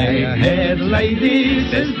a grey-haired lady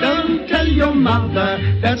says, don't tell your mother,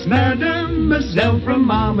 that's Mademoiselle from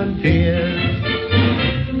Armentières.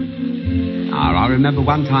 I remember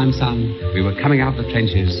one time, son, we were coming out the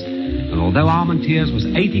trenches, and although Armentières was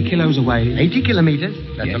 80 kilos away... 80 kilometres?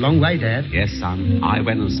 That's yes. a long way, Dad. Yes, son, I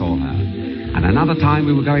went and saw her. And another time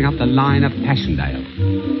we were going up the line of Passchendaele.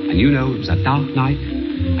 And you know, it was a dark night,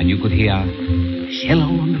 and you could hear shell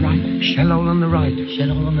hole on the right, shell hole on the right, shell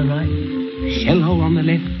hole on the right, shell hole on the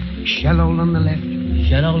left, shell hole on the left,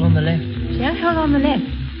 shell hole on the left, Shell hole on the left.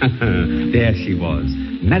 There she was,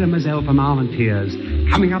 Mademoiselle from Armentières,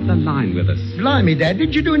 coming up the line with us. Blimey, Dad,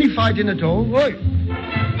 did you do any fighting at all? Oi.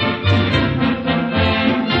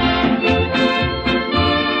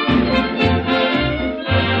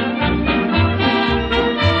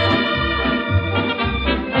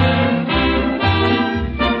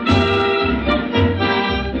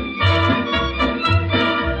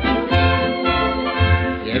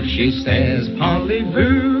 She says,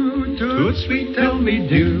 parlez-vous, toot sweet, tell me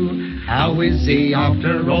do, how is he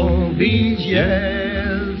after all these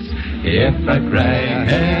years? If a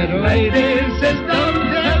grey-haired lady says,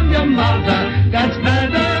 don't tell your mother, that's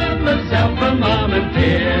Mademoiselle from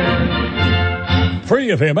Armentières. Free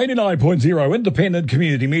FM 89.0 independent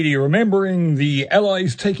community media, remembering the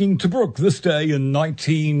Allies taking Tobruk this day in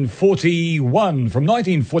 1941. From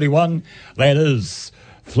 1941, that is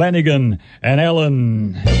Flanagan and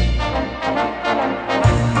Allen.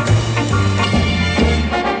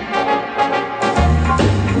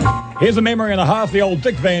 Here's a memory and a half, the old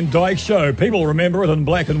Dick Van Dyke Show. People remember it in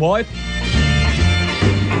black and white.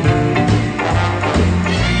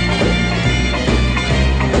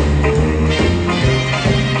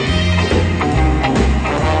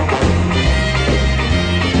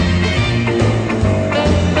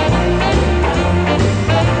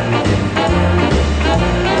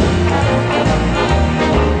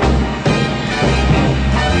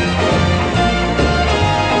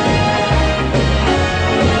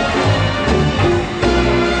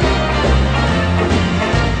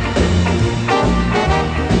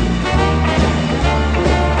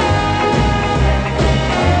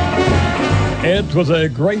 It was a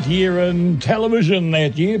great year in television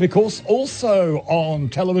that year, because also on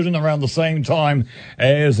television around the same time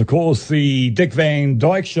as, of course, the Dick Van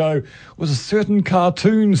Dyke Show was a certain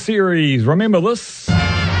cartoon series. Remember this?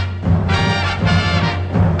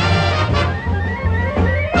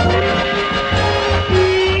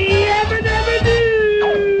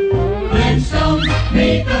 Flintstones,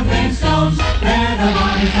 meet the Flintstones, they're the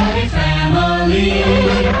one happy family.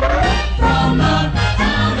 From the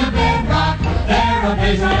town of Bedrock, they're a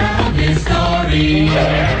page right of history.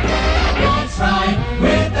 Let's ride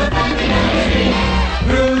with the family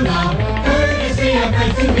through the courtesy of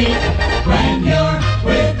great to meet. When you're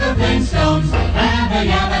with the Flintstones, have a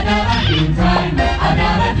yabba dabba do time, a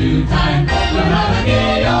dabba do time, we'll have a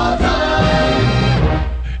gay old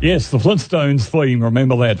time. Yes, the Flintstones theme,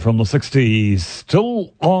 remember that, from the 60s.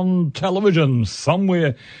 Still on television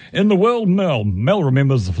somewhere in the world, Mel. Mel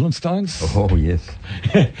remembers the Flintstones. Oh, yes.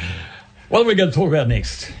 What are we going to talk about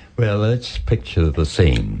next? Well, let's picture the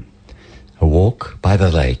scene. A walk by the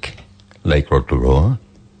lake, Lake Rotorua,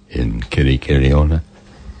 in Kirikiriroa,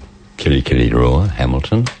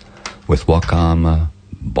 Hamilton, with Wakama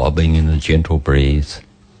bobbing in a gentle breeze,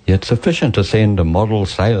 yet sufficient to send a model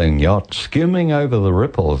sailing yacht skimming over the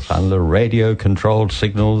ripples under radio-controlled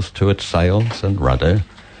signals to its sails and rudder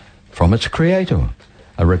from its creator,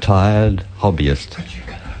 a retired hobbyist.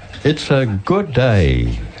 It's a good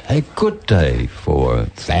day for a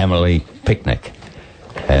family picnic,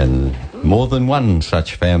 and more than one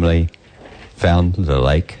such family found the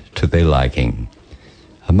lake to their liking.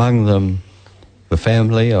 Among them, the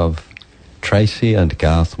family of Tracy and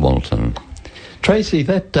Garth Walton. Tracy,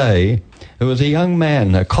 that day, there was a young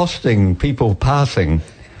man accosting people passing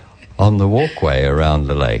on the walkway around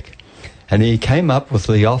the lake, and he came up with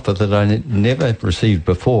the offer that I never received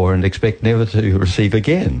before and expect never to receive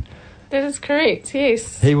again. That is correct,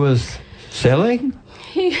 yes. He was selling?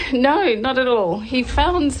 No, not at all. He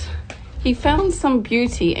found some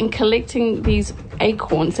beauty in collecting these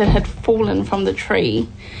acorns that had fallen from the tree,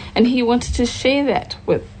 and he wanted to share that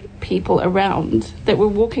with people around that were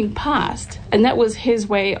walking past. And that was his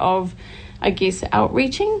way of, I guess,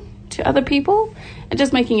 outreaching to other people and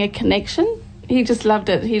just making a connection. he just loved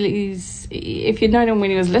it. If you'd known him when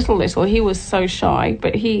he was little, he was so shy,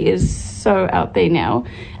 but he is so out there now.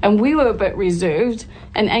 And we were a bit reserved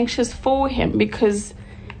and anxious for him because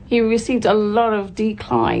he received a lot of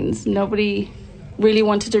declines. Nobody really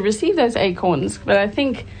wanted to receive those acorns, but I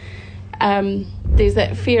think there's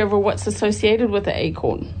that fear of what's associated with the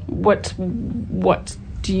acorn. What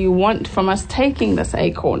do you want from us taking this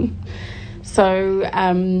acorn? So,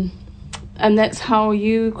 and that's how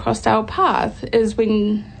you crossed our path, is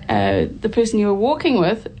when the person you were walking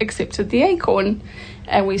with accepted the acorn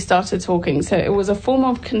and we started talking. So it was a form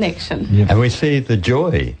of connection. Yeah. And we see the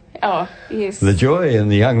joy. Oh, yes. The joy in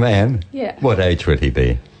the young man. Yeah. What age would he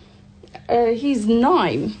be? He's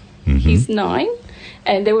 9. Mm-hmm. He's 9.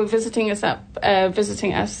 And they were visiting us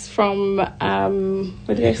from,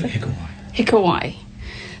 what did I say? Hikawai.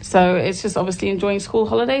 So it's just obviously enjoying school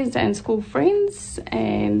holidays and school friends,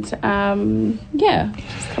 and just coming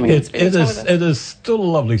and spending time with us. It is still a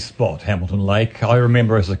lovely spot, Hamilton Lake. I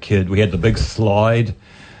remember as a kid we had the big slide,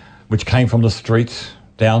 which came from the street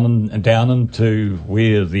down into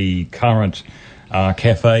where the current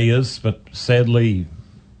cafe is, but sadly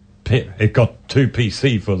it got too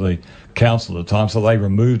PC for the council at the time, so they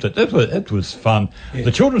removed it. It was fun. Yeah.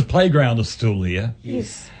 The children's playground is still there.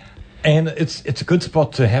 Yes. And it's a good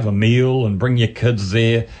spot to have a meal and bring your kids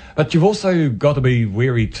there. But you've also got to be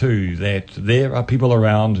wary too that there are people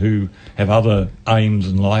around who have other aims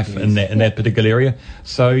in life in that particular area.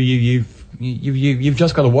 So you've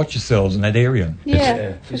just got to watch yourselves in that area.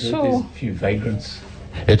 Yeah, for sure. There's a few vagrants.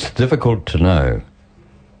 It's difficult to know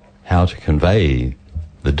how to convey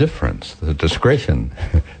the difference, the discretion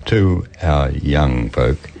to our young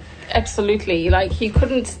folk. Absolutely. Like, he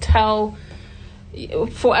couldn't tell.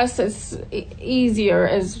 For us, it's easier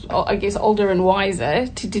as, I guess, older and wiser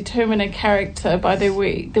to determine a character by the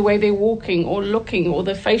way they're walking or looking or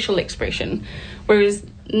the facial expression, whereas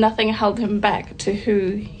nothing held him back to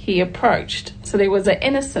who he approached. So there was an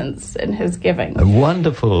innocence in his giving. A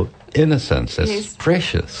wonderful innocence. It's Yes.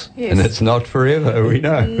 precious, Yes. and it's not forever. We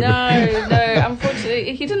know. No.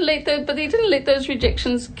 Unfortunately, he didn't let those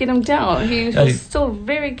rejections get him down. He was still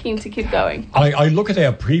very keen to keep going. I look at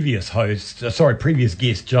our previous guest,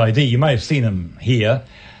 JD. You may have seen him here.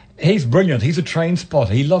 He's brilliant. He's a train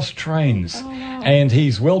spotter. He loves trains. Oh, wow. And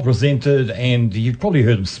he's well presented, and you've probably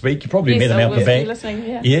heard him speak. You probably met him out the back.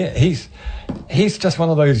 Listening, Yeah, he's just one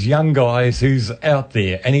of those young guys who's out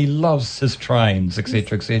there, and he loves his trains,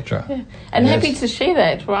 etc., etc. Yeah. And happy to share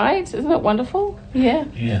that, right? Isn't it wonderful? Yeah.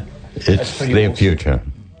 Yeah. It's their future.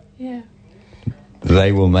 Yeah.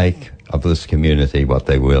 They will make of this community what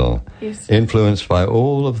they will. Yes. Influenced by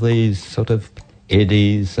all of these sort of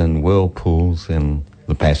eddies and whirlpools in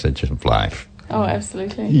the passage of life. Oh,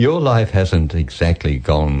 absolutely. Your life hasn't exactly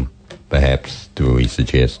gone, perhaps, do we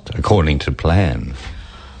suggest, according to plan.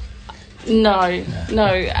 No.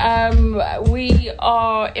 We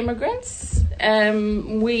are immigrants.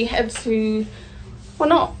 We had to, well,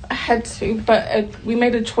 not had to, but we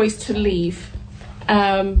made a choice to leave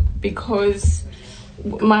because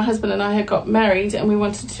my husband and I had got married and we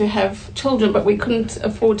wanted to have children, but we couldn't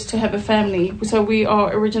afford to have a family. So we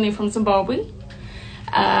are originally from Zimbabwe.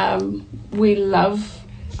 We love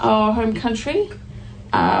our home country,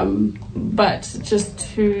 but just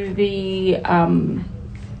to the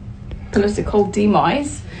political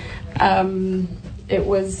demise,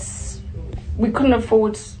 we couldn't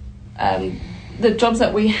afford the jobs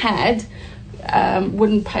that we had.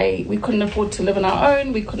 Wouldn't pay. We couldn't afford to live on our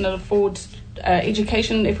own. We couldn't afford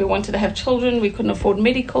education if we wanted to have children. We couldn't afford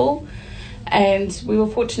medical, and we were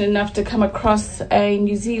fortunate enough to come across a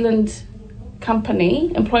New Zealand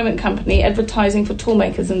employment company, advertising for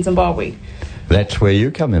toolmakers in Zimbabwe. That's where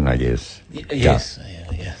you come in, I guess. Yes.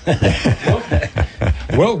 Yeah.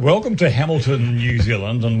 Well, welcome to Hamilton, New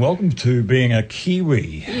Zealand, and welcome to being a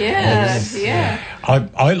Kiwi. Yeah.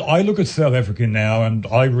 I look at South Africa now, and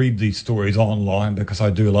I read these stories online because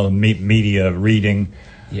I do a lot of media reading.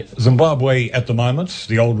 Yep. Zimbabwe at the moment,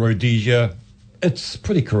 the old Rhodesia, it's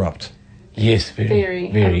pretty corrupt. Yes, very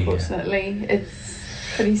unfortunately. It's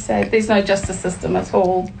pretty sad. There's no justice system at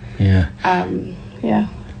all. Yeah. Yeah.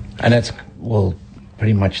 And that's, well,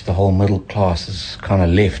 pretty much the whole middle class is kind of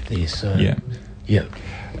left there. So yeah.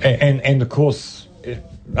 And of course,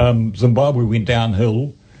 Zimbabwe went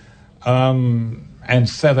downhill, and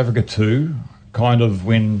South Africa too. Kind of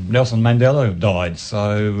when Nelson Mandela died,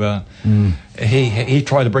 so he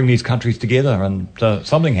tried to bring these countries together, and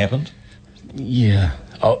something happened. Yeah,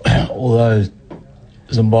 although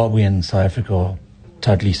Zimbabwe and South Africa are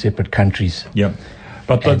totally separate countries. Yeah,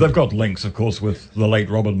 but they've got links, of course, with the late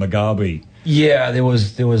Robert Mugabe. Yeah, there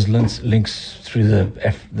was links through the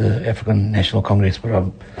African National Congress, but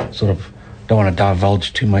I sort of don't want to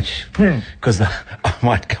divulge too much because I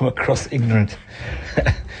might come across ignorant.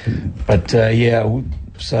 But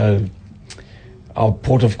so our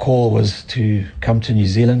port of call was to come to New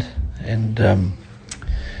Zealand, and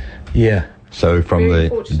So from Very the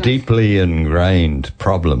fortunate. deeply ingrained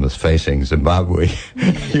problems facing Zimbabwe,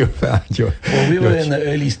 you found your... Well, we were in the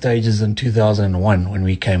early stages in 2001 when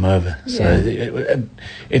we came over. So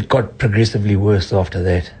it got progressively worse after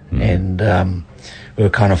that. And we were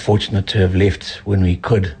kind of fortunate to have left when we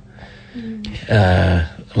could. A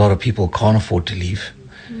lot of people can't afford to leave.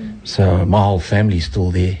 So my whole family's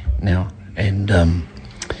still there now. And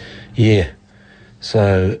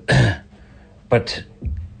so, but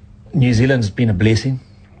New Zealand's been a blessing.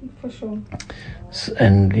 For sure.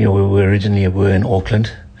 And we were originally in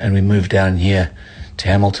Auckland, and we moved down here to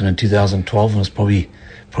Hamilton in 2012, and it was probably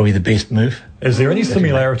the best move. Is there any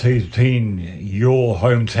similarities between your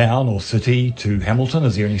hometown or city to Hamilton?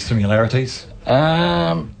 Is there any similarities?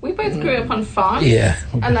 We both grew up on farms. Yeah.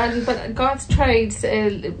 But God's trade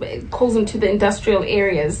calls them to the industrial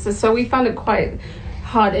areas. So we found it quite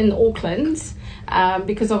hard in Auckland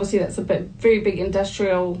because obviously that's a very big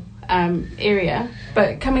industrial area.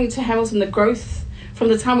 But coming to Hamilton, the growth from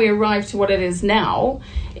the time we arrived to what it is now,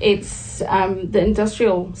 it's the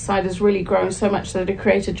industrial side has really grown so much that it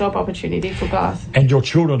created job opportunity for Garth. And your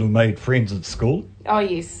children have made friends at school? Oh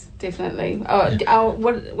yes, definitely.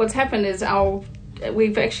 What's happened is our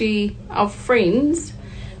friends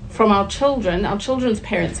from our children's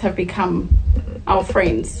parents have become our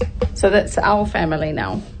friends. So that's our family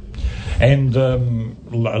now. And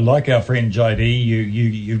like our friend JD,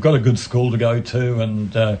 you've got a good school to go to,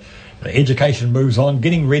 and education moves on.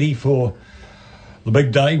 Getting ready for the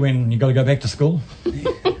big day when you've got to go back to school?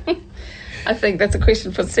 I think that's a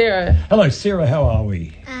question for Sarah. Hello, Sarah. How are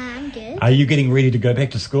we? I'm good. Are you getting ready to go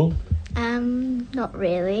back to school? Not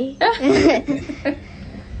really.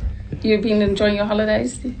 You've been enjoying your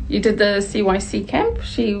holidays? You did the CYC camp.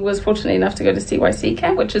 She was fortunate enough to go to CYC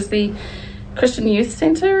camp, which is the Christian Youth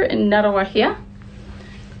Centre in Ngaruahia.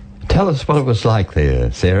 Tell us what it was like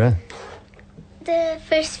there, Sarah. The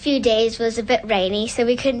first few days was a bit rainy, so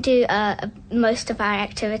we couldn't do most of our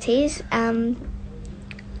activities. I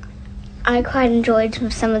quite enjoyed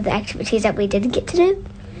some of the activities that we did get to do.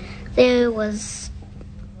 There was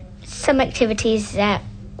some activities that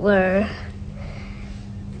were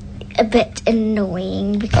a bit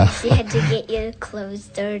annoying because you had to get your clothes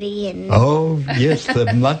dirty and... Oh, yes, the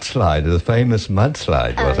mudslide, the famous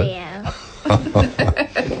mudslide, was it? Yeah.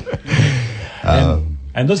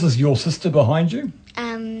 And this is your sister behind you?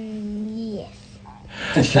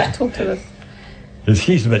 Yes. Talk to us.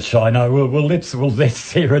 She's a bit shy. No, we'll let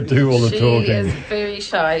Sarah do all the talking. She is very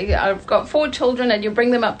shy. I've got 4 children, and you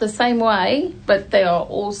bring them up the same way, but they are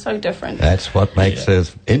all so different. That's what makes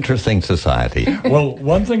this interesting society. Well,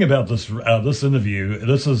 one thing about this interview,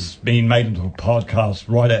 this has been made into a podcast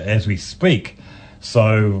right as we speak.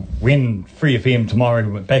 So when Free FM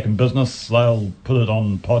tomorrow back in business, they'll put it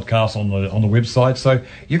on podcast on the website. So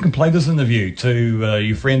you can play this interview to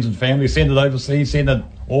your friends and family, send it overseas, send it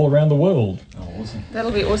all around the world. Oh, awesome.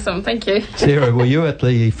 That'll be awesome. Thank you. Sarah, were you at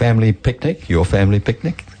the family picnic, your family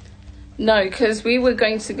picnic? No, because we were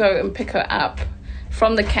going to go and pick her up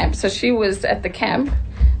from the camp. So she was at the camp,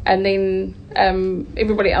 and then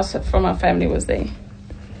everybody else from our family was there.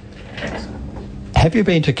 Have you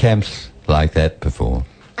been to camps like that before?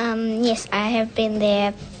 Yes, I have been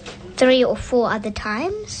there 3 or 4 other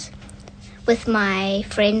times with my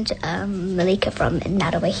friend Malika from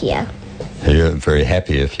Ngaruahia. You're very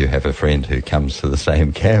happy if you have a friend who comes to the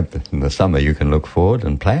same camp. In the summer you can look forward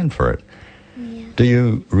and plan for it. Yeah. Do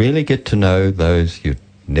you really get to know those you've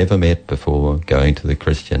never met before going to the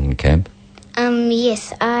Christian camp?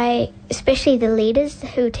 Yes, especially the leaders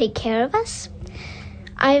who take care of us.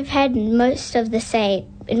 I've had in most of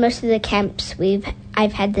the camps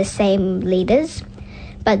I've had the same leaders,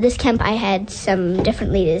 but this camp I had some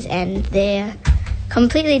different leaders, and they're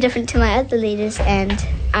completely different to my other leaders, and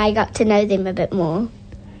I got to know them a bit more.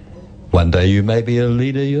 One day you may be a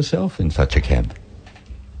leader yourself in such a camp.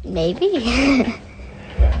 Maybe.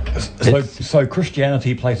 So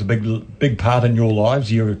Christianity plays a big part in your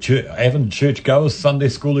lives. You're avid churchgoers, Sunday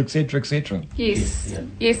school, etc., etc. Yes,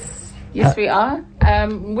 we are.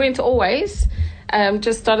 Weren't always.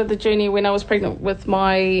 Just started the journey when I was pregnant with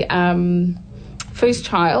my first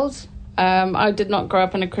child. I did not grow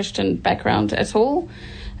up in a Christian background at all.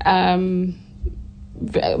 A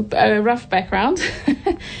rough background.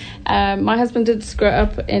 My husband did grow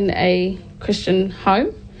up in a Christian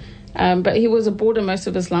home. But he was a boarder most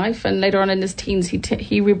of his life, and later on in his teens,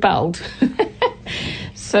 he rebelled.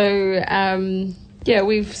 So,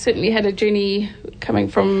 we've certainly had a journey coming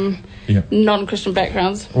from non-Christian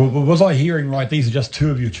backgrounds. Well, was I hearing right? These are just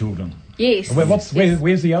 2 of your children. Yes. Where's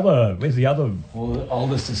the other? Well, the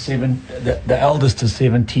oldest is 7. The eldest is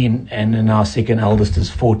 17, and then our second eldest is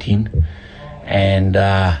 14. And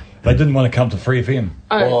they didn't want to come to Free FM.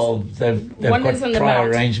 Well, they've got prior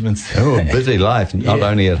arrangements. Oh, a busy life, not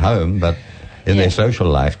only at home, but in their social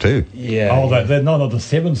life too. Yeah. Oh, they're none of the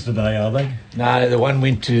 7s today, are they? No, the one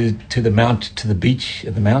went to the Mount, to the beach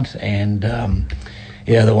at the Mount, and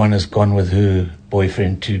the other one has gone with her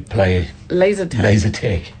boyfriend to play laser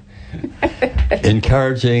tag.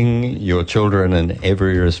 Encouraging your children in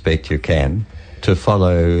every respect you can to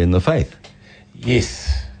follow in the faith.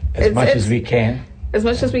 Yes, as much as we can. As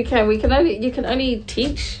much as we can. You can only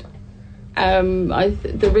teach.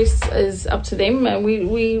 The rest is up to them, and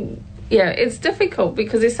it's difficult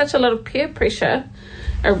because there's such a lot of peer pressure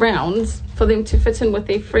around for them to fit in with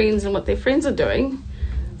their friends and what their friends are doing.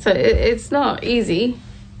 So it's not easy,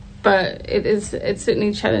 but it's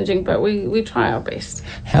certainly challenging, but we try our best.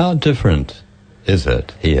 How different is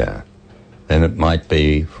it here than it might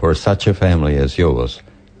be for such a family as yours,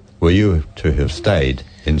 were you to have stayed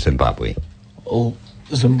in Zimbabwe? Well,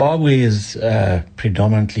 Zimbabwe is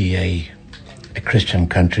predominantly a Christian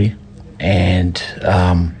country, and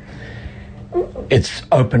it's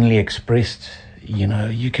openly expressed. You know,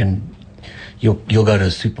 you'll go to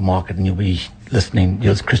a supermarket and you'll be listening.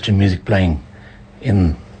 There's Christian music playing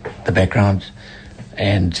in the background,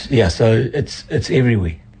 and so it's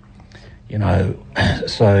everywhere. You know,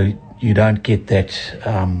 so you don't get that.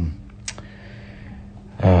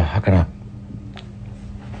 How can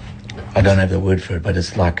I don't have the word for it, but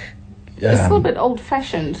it's like it's a little bit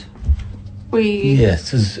old-fashioned.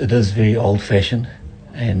 Yes, it is very old-fashioned,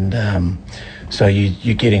 and so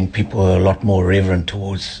you're getting people a lot more reverent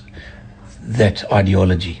towards that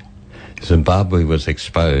ideology. Zimbabwe was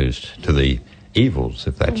exposed to the evils,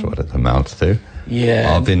 if that's what it amounts to,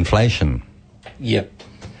 of inflation. Yep.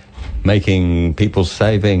 Making people's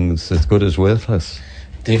savings as good as worthless.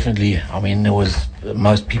 Definitely. I mean,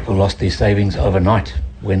 most people lost their savings overnight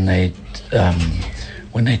when they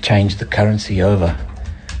changed the currency over.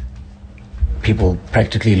 People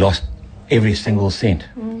practically lost every single cent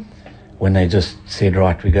when they just said,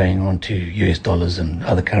 right, we're going on to US dollars and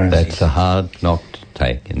other currencies. That's a hard knock to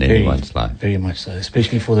take in anyone's life. Very much so,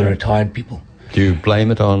 especially for the retired people. Do you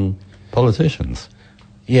blame it on politicians?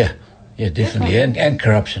 Yeah, definitely. And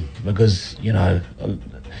corruption, because, you know,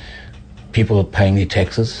 people are paying their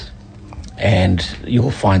taxes, and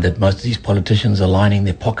you'll find that most of these politicians are lining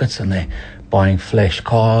their pockets and they're buying flash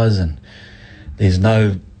cars, and there's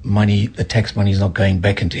no money, the tax money is not going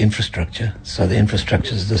back into infrastructure, so the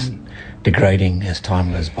infrastructure is just degrading as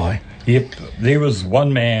time goes by. Yep, there was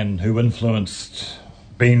one man who influenced,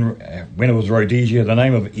 when it was Rhodesia, the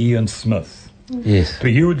name of Ian Smith. Yes.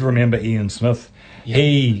 But you would remember Ian Smith. Yep.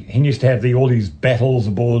 He used to have all these battles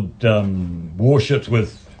aboard warships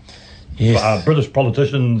with British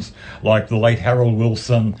politicians like the late Harold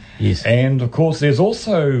Wilson. Yes. And, of course, there was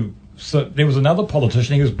another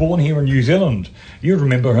politician. He was born here in New Zealand. You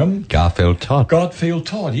remember him? Garfield Todd. Garfield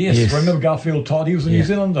Todd, yes. Remember Garfield Todd? He was a New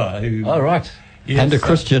Zealander. Right. Yes, and a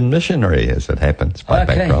Christian missionary, as it happens, by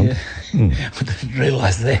background. Yeah. I didn't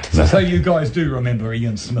realise that. So you guys do remember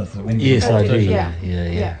Ian Smith? Yes, I do.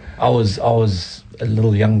 Yeah. I was a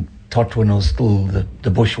little young tot when it was still the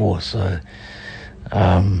Bush War, so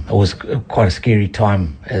it was quite a scary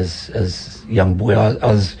time as young boy.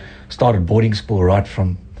 I started boarding school right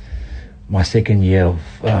from my second year of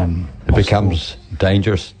it becomes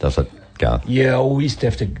dangerous, does it, Garth? Yeah, we used to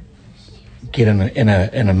have to get in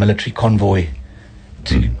a military convoy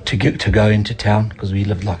to go into town, because we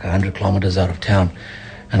lived like 100 kilometres out of town,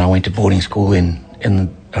 and I went to boarding school in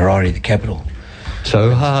Harare, the capital.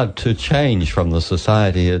 So hard to change from the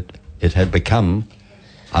society it had become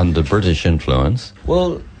under British influence.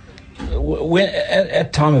 Well,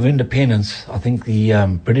 at time of independence, I think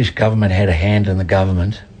the British government had a hand in the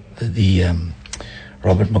government, the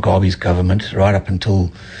Robert Mugabe's government, right up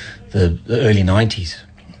until the early 90s,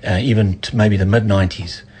 even to maybe the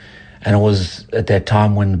mid-90s. And it was at that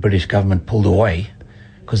time when the British government pulled away,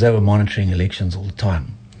 because they were monitoring elections all the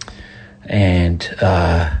time. And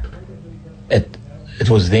it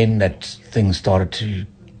was then that things started to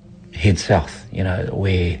head south, you know,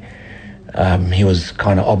 where he was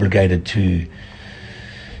kind of obligated to...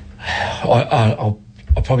 I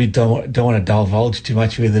probably don't want to divulge too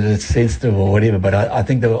much whether it's sensitive or whatever, but I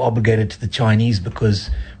think they were obligated to the Chinese because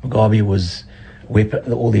Mugabe was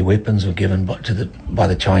all their weapons were given by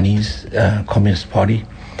the Chinese Communist Party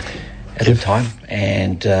at the time,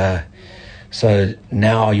 and so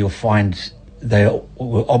now you'll find they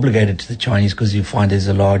were obligated to the Chinese, because you find there's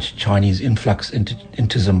a large Chinese influx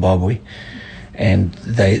into Zimbabwe, and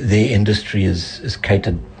their industry is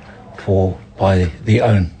catered for by their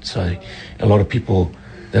own. So a lot of people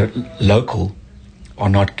that are local are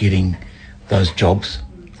not getting those jobs.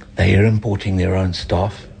 They are importing their own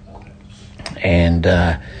staff, and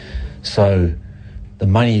so the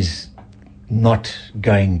money's not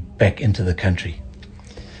going back into the country.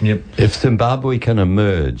 Yep. If Zimbabwe can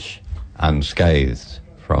emerge unscathed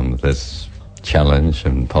from this challenge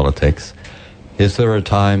in politics, is there a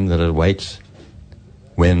time that awaits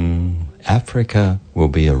when Africa will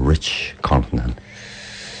be a rich continent?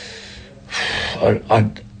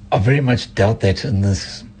 I very much doubt that in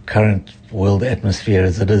this current world atmosphere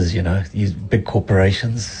as it is. These big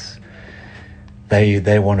corporations,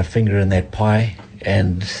 they want a finger in that pie,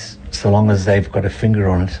 and so long as they've got a finger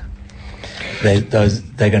on it,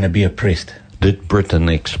 they're going to be oppressed. Did Britain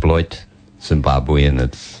exploit Zimbabwe in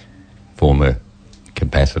its former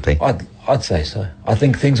capacity? I'd say so. I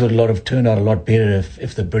think things would have turned out a lot better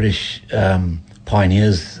if the British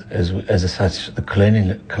pioneers, as such, the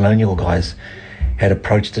colonial guys, had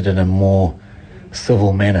approached it in a more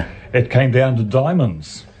civil manner. It came down to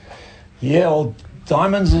diamonds. Yeah, well,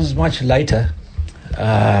 diamonds was much later.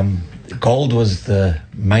 Gold was the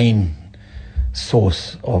main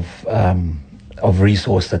source of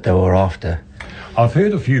resource that they were after. I've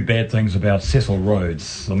heard a few bad things about Cecil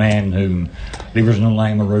Rhodes, the man whom the original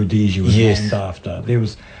name of Rhodesia was named after.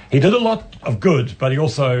 He did a lot of good, but he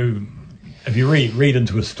also, if you read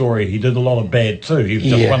into his story, he did a lot of bad too. He was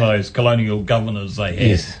just one of those colonial governors they had.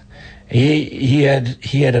 Yes, he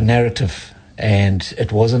had a narrative, and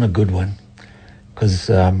it wasn't a good one, because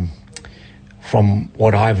from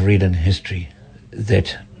what I've read in history,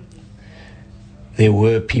 that there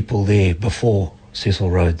were people there before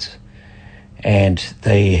Cecil Rhodes, and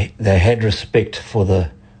they had respect for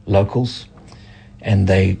the locals, and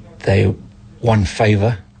they won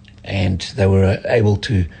favour, and they were able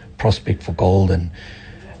to prospect for gold and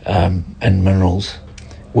minerals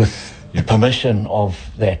with the permission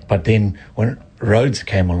of that. But then when Rhodes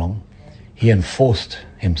came along, he enforced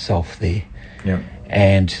himself there,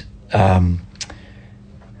 and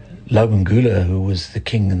Lobengula, who was the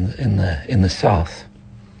king in the south,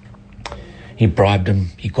 he bribed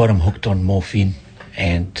him. He got him hooked on morphine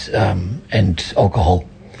and alcohol,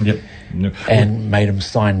 and made him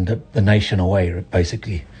sign the nation away,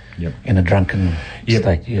 basically, in a drunken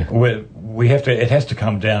state. Yeah, we have to. It has to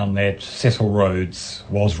come down that Cecil Rhodes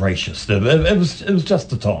was racist. It was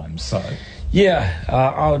just the time. So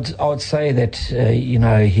I would say that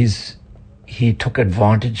he took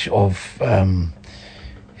advantage of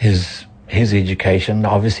his education.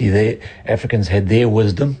 Obviously, the Africans had their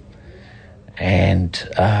wisdom, and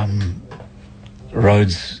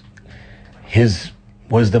Rhodes, his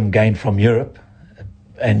wisdom gained from Europe,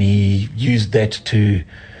 and he used that to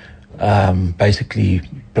basically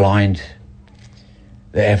blind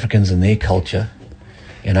the Africans and their culture,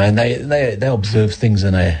 and they observe things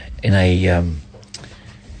in a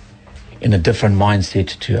different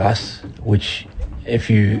mindset to us, which if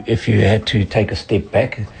you had to take a step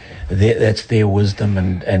back, that's their wisdom,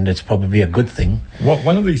 and it's probably a good thing.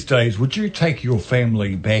 One of these days, would you take your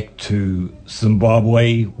family back to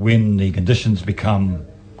Zimbabwe when the conditions become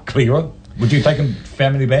clearer? Would you take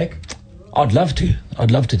family back? I'd love to.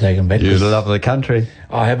 I'd love to take them back. You love the country.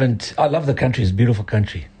 I love the country. It's a beautiful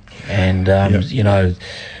country, and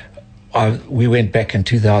we went back in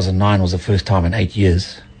 2009. Was the first time in 8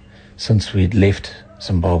 years since we'd left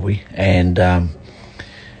Zimbabwe, and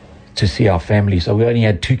to see our family. So we only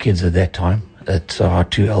had 2 kids at that time. So our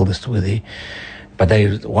 2 eldest were there, but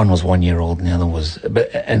one was 1 year old and the other was.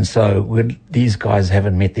 And so these guys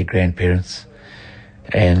haven't met their grandparents,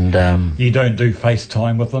 and you don't do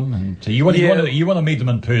FaceTime with them, and you want to meet them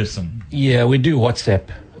in person. Yeah, we do WhatsApp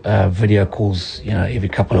video calls, every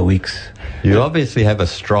couple of weeks. You obviously have a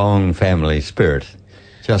strong family spirit.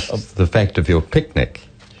 Just the fact of your picnic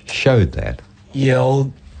showed that. Yeah.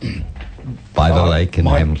 By the lake in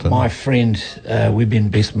Hamilton. My friend, we've been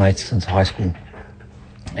best mates since high school,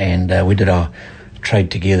 and we did our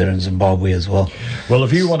trade together in Zimbabwe as well. Well,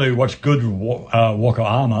 if you want to watch good waka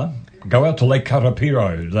ama, go out to Lake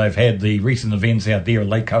Karapiro. They've had the recent events out there at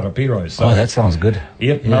Lake Karapiro. So, that sounds good.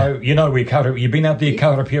 Yep. Yeah. No, you've been out there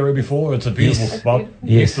Karapiro before. It's a beautiful spot.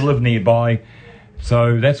 Yes. I used to live nearby,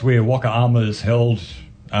 so that's where waka ama is held.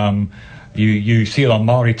 You see it on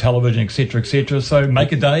Maori television, etc., etc. So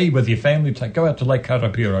make a day with your family. Go out to Lake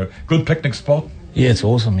Karapiro. Good picnic spot. Yeah, it's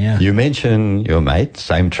awesome, yeah. You mention your mate,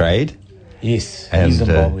 same trade. Yes, And, he's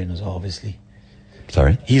Zimbabwean as well, obviously.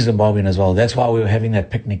 Sorry? He's Zimbabwean as well. That's why we were having that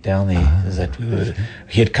picnic down there. Is that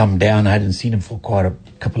he had come down. I hadn't seen him for quite a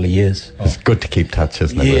couple of years. It's good to keep touch,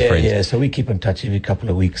 isn't it, with friends? Yeah, so we keep in touch every couple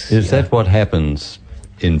of weeks. Is that what happens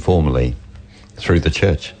informally through the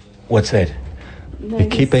church? What's that? You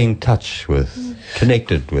keep in touch with,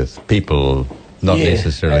 connected with people, not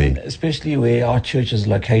necessarily... and especially where our church is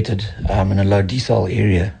located in a low decile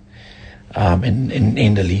area in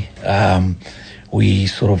Enderley. We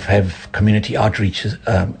sort of have community outreach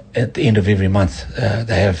at the end of every month.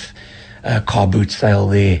 They have a car boot sale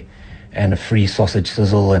there and a free sausage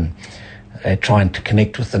sizzle, and trying to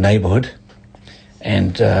connect with the neighborhood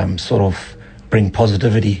and sort of bring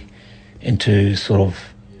positivity into sort of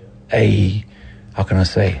a, how can I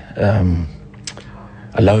say,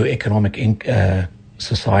 a low economic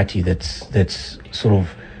society that's sort of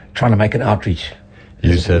trying to make an outreach.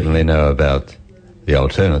 You certainly know about the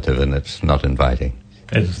alternative, and it's not inviting.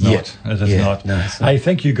 It is not. It is not. No, it's not. Hey,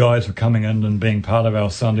 thank you guys for coming in and being part of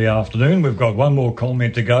our Sunday afternoon. We've got one more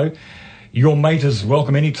comment to go. Your mate is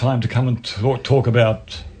welcome any time to come and talk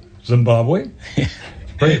about Zimbabwe.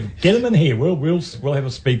 Get him in here. We'll have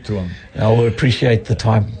a speak to him. I will appreciate the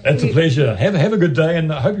time. It's a pleasure. Have a good day,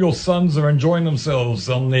 and I hope your sons are enjoying themselves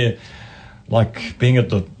on their like being at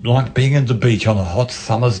the beach on a hot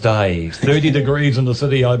summer's day. 30 degrees in the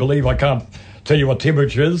city, I believe. I can't tell you what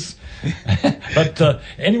temperature is. But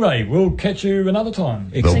anyway, we'll catch you another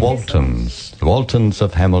time. The Waltons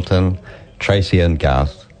of Hamilton, Tracy and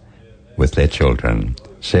Garth with their children.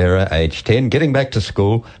 Sarah, age 10, getting back to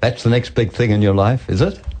school. That's the next big thing in your life, is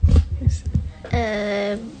it?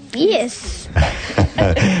 Yes.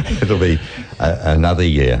 It'll be another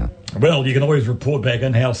year. Well, you can always report back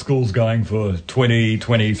in how school's going for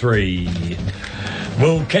 2023.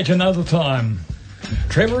 We'll catch you another time.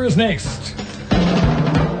 Trevor is next.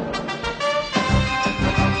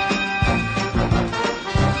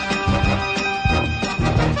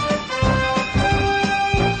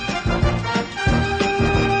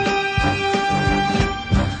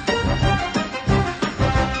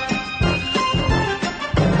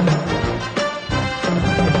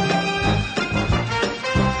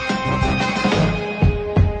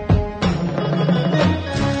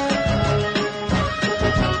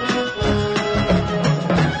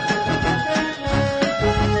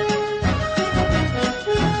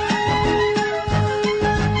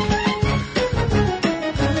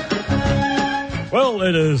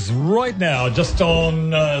 It is right now, just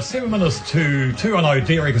on 7 minutes to 2. I know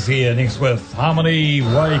Derek is here next with Harmony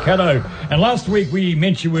Waikato. And last week we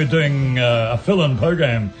mentioned we were doing a fill-in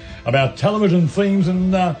program about television themes,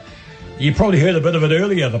 and you probably heard a bit of it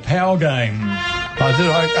earlier, the Power Game. I did.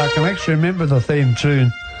 I can actually remember the theme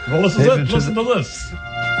tune. Well, this is it. Listen to this.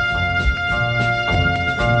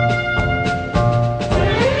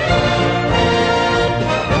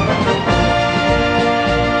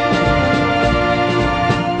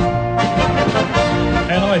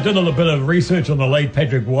 I did a little bit of research on the late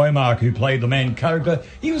Patrick Womark, who played the main character.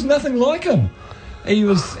 He was nothing like him. He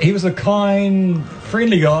was a kind,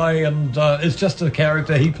 friendly guy, and it's just a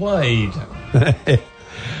character he played.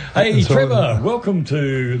 Hey, Trevor, welcome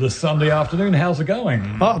to the Sunday afternoon. How's it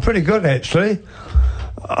going? Oh, pretty good, actually.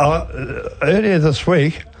 Earlier this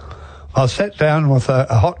week, I sat down with a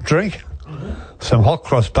hot drink, some hot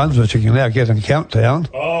cross buns, which you can now get in Countdown.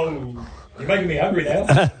 Oh, you're making me hungry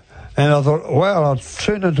now. And I thought, well, I'll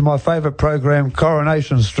tune into my favourite program,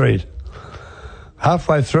 Coronation Street.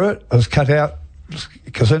 Halfway through it was cut out.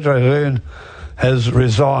 Jacinda Ardern has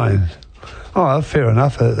resigned. Oh, fair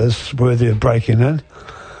enough. It's worthy of breaking in.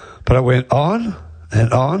 But it went on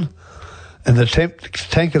and on. And the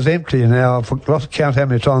tank is empty now. I've lost count how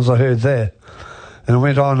many times I heard that. And it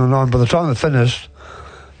went on and on. By the time they finished,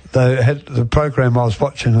 the program I was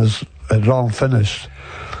watching had long finished.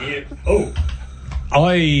 Yeah. Oh.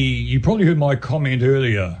 You probably heard my comment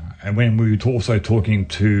earlier, and when we were also talking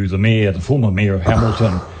to the former mayor of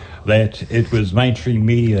Hamilton, that it was mainstream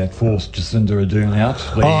media that forced Jacinda Ardern out.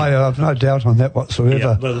 Yeah, I've no doubt on that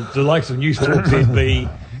whatsoever. Yeah, the likes of News Talk ZB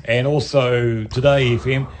and also Today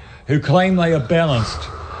FM, who claim they are balanced.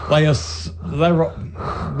 They've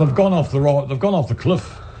gone off the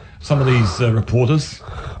cliff. Some of these reporters.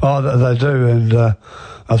 Oh, they do, and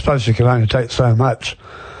I suppose you can only take so much.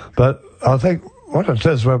 But I think what it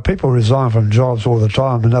is, well, people resign from jobs all the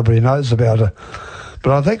time and nobody knows about it.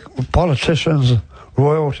 But I think politicians,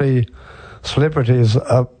 royalty, celebrities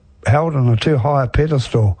are held on a too high a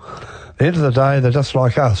pedestal. the end of the day, they're just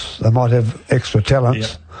like us. They might have extra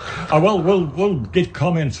talents. Well, we'll get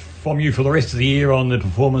comments from you for the rest of the year on the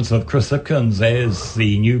performance of Chris Hipkins as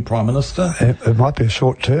the new Prime Minister. It might be a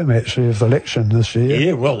short term, actually, of the election this year.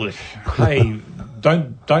 Yeah, well, hey,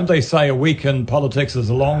 don't they say a week in politics is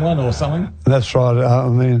a long one or something? That's right. I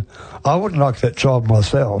mean, I wouldn't like that job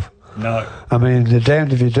myself. No. I mean, you're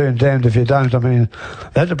damned if you do and damned if you don't. I mean,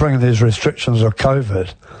 they had to bring in these restrictions of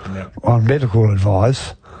COVID on medical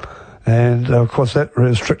advice. And, of course, that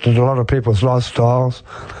restricted a lot of people's lifestyles.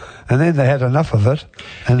 And then they had enough of it.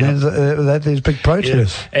 And then they had these big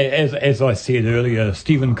protests. Yeah. As I said earlier,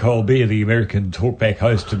 Stephen Colbert, the American talkback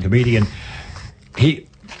host and comedian,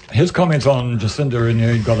 his comments on Jacinda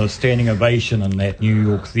Ardern got a standing ovation in that New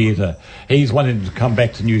York theatre. He's wanted to come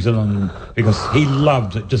back to New Zealand because he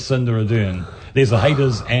loved Jacinda Ardern. There's the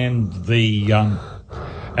haters and the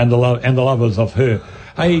lovers of her.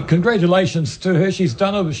 Hey, congratulations to her. She's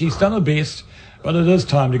done her best, but it is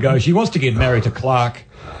time to go. She wants to get married to Clark,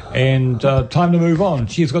 and time to move on.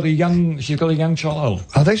 She's got a young child.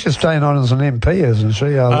 I think she's staying on as an MP, isn't she?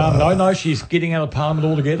 No, she's getting out of Parliament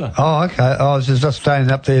altogether. Oh, okay. Oh, she's just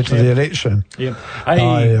staying up there to the election. Yeah.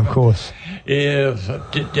 Hey, of course. Yeah.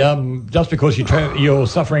 Just because you're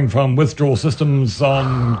suffering from withdrawal symptoms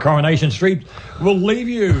on Coronation Street, we'll leave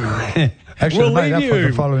you. Actually, we'll made up for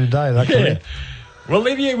the following day, luckily. Yeah. We'll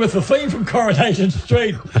leave you with the theme from Coronation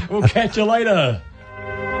Street. We'll catch you later.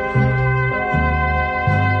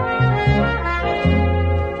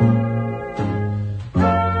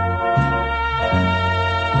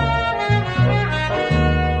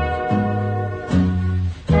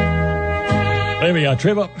 There we are,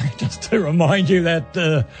 Trevor. Just to remind you that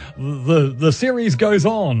the series goes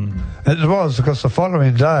on. It was, because the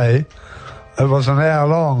following day, it was an hour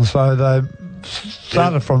long, so they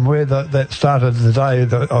started from where that started the day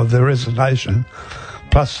of the resignation,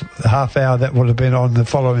 plus the half hour that would have been on the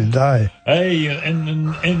following day. Hey, and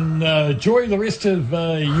enjoy the rest of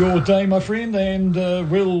your day, my friend, and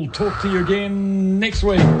we'll talk to you again next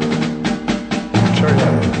week.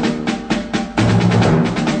 Cheerio.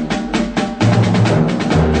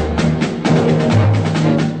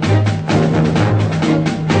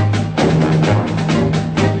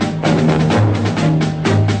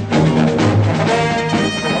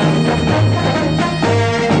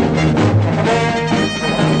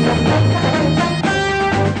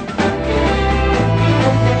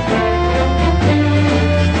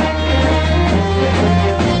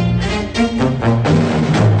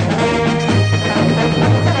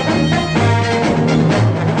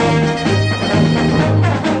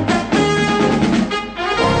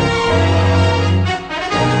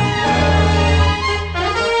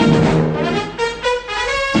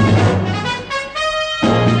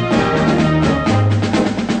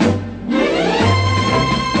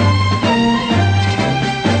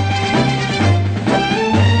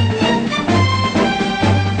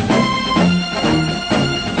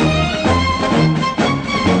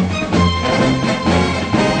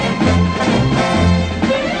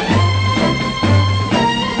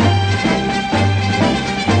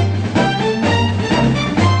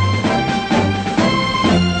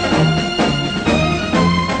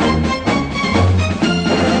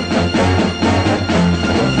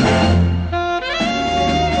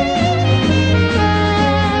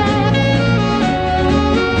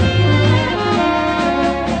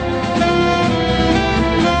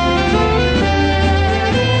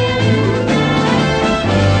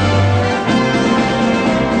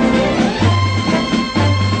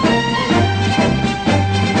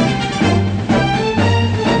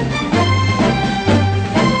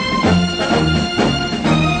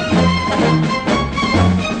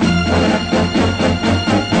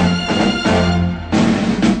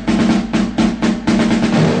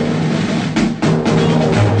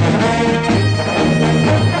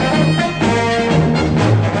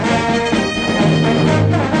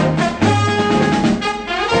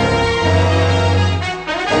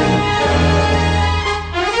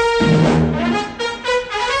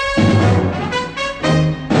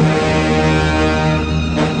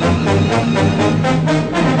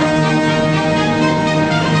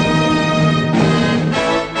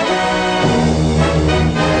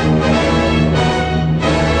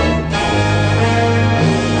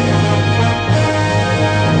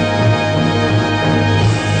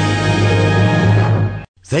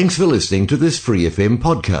 Thanks for listening to this Free FM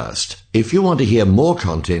podcast. If you want to hear more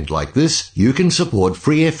content like this, you can support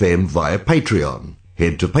Free FM via Patreon.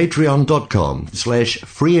 Head to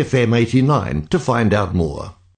patreon.com/freefm89 to find out more.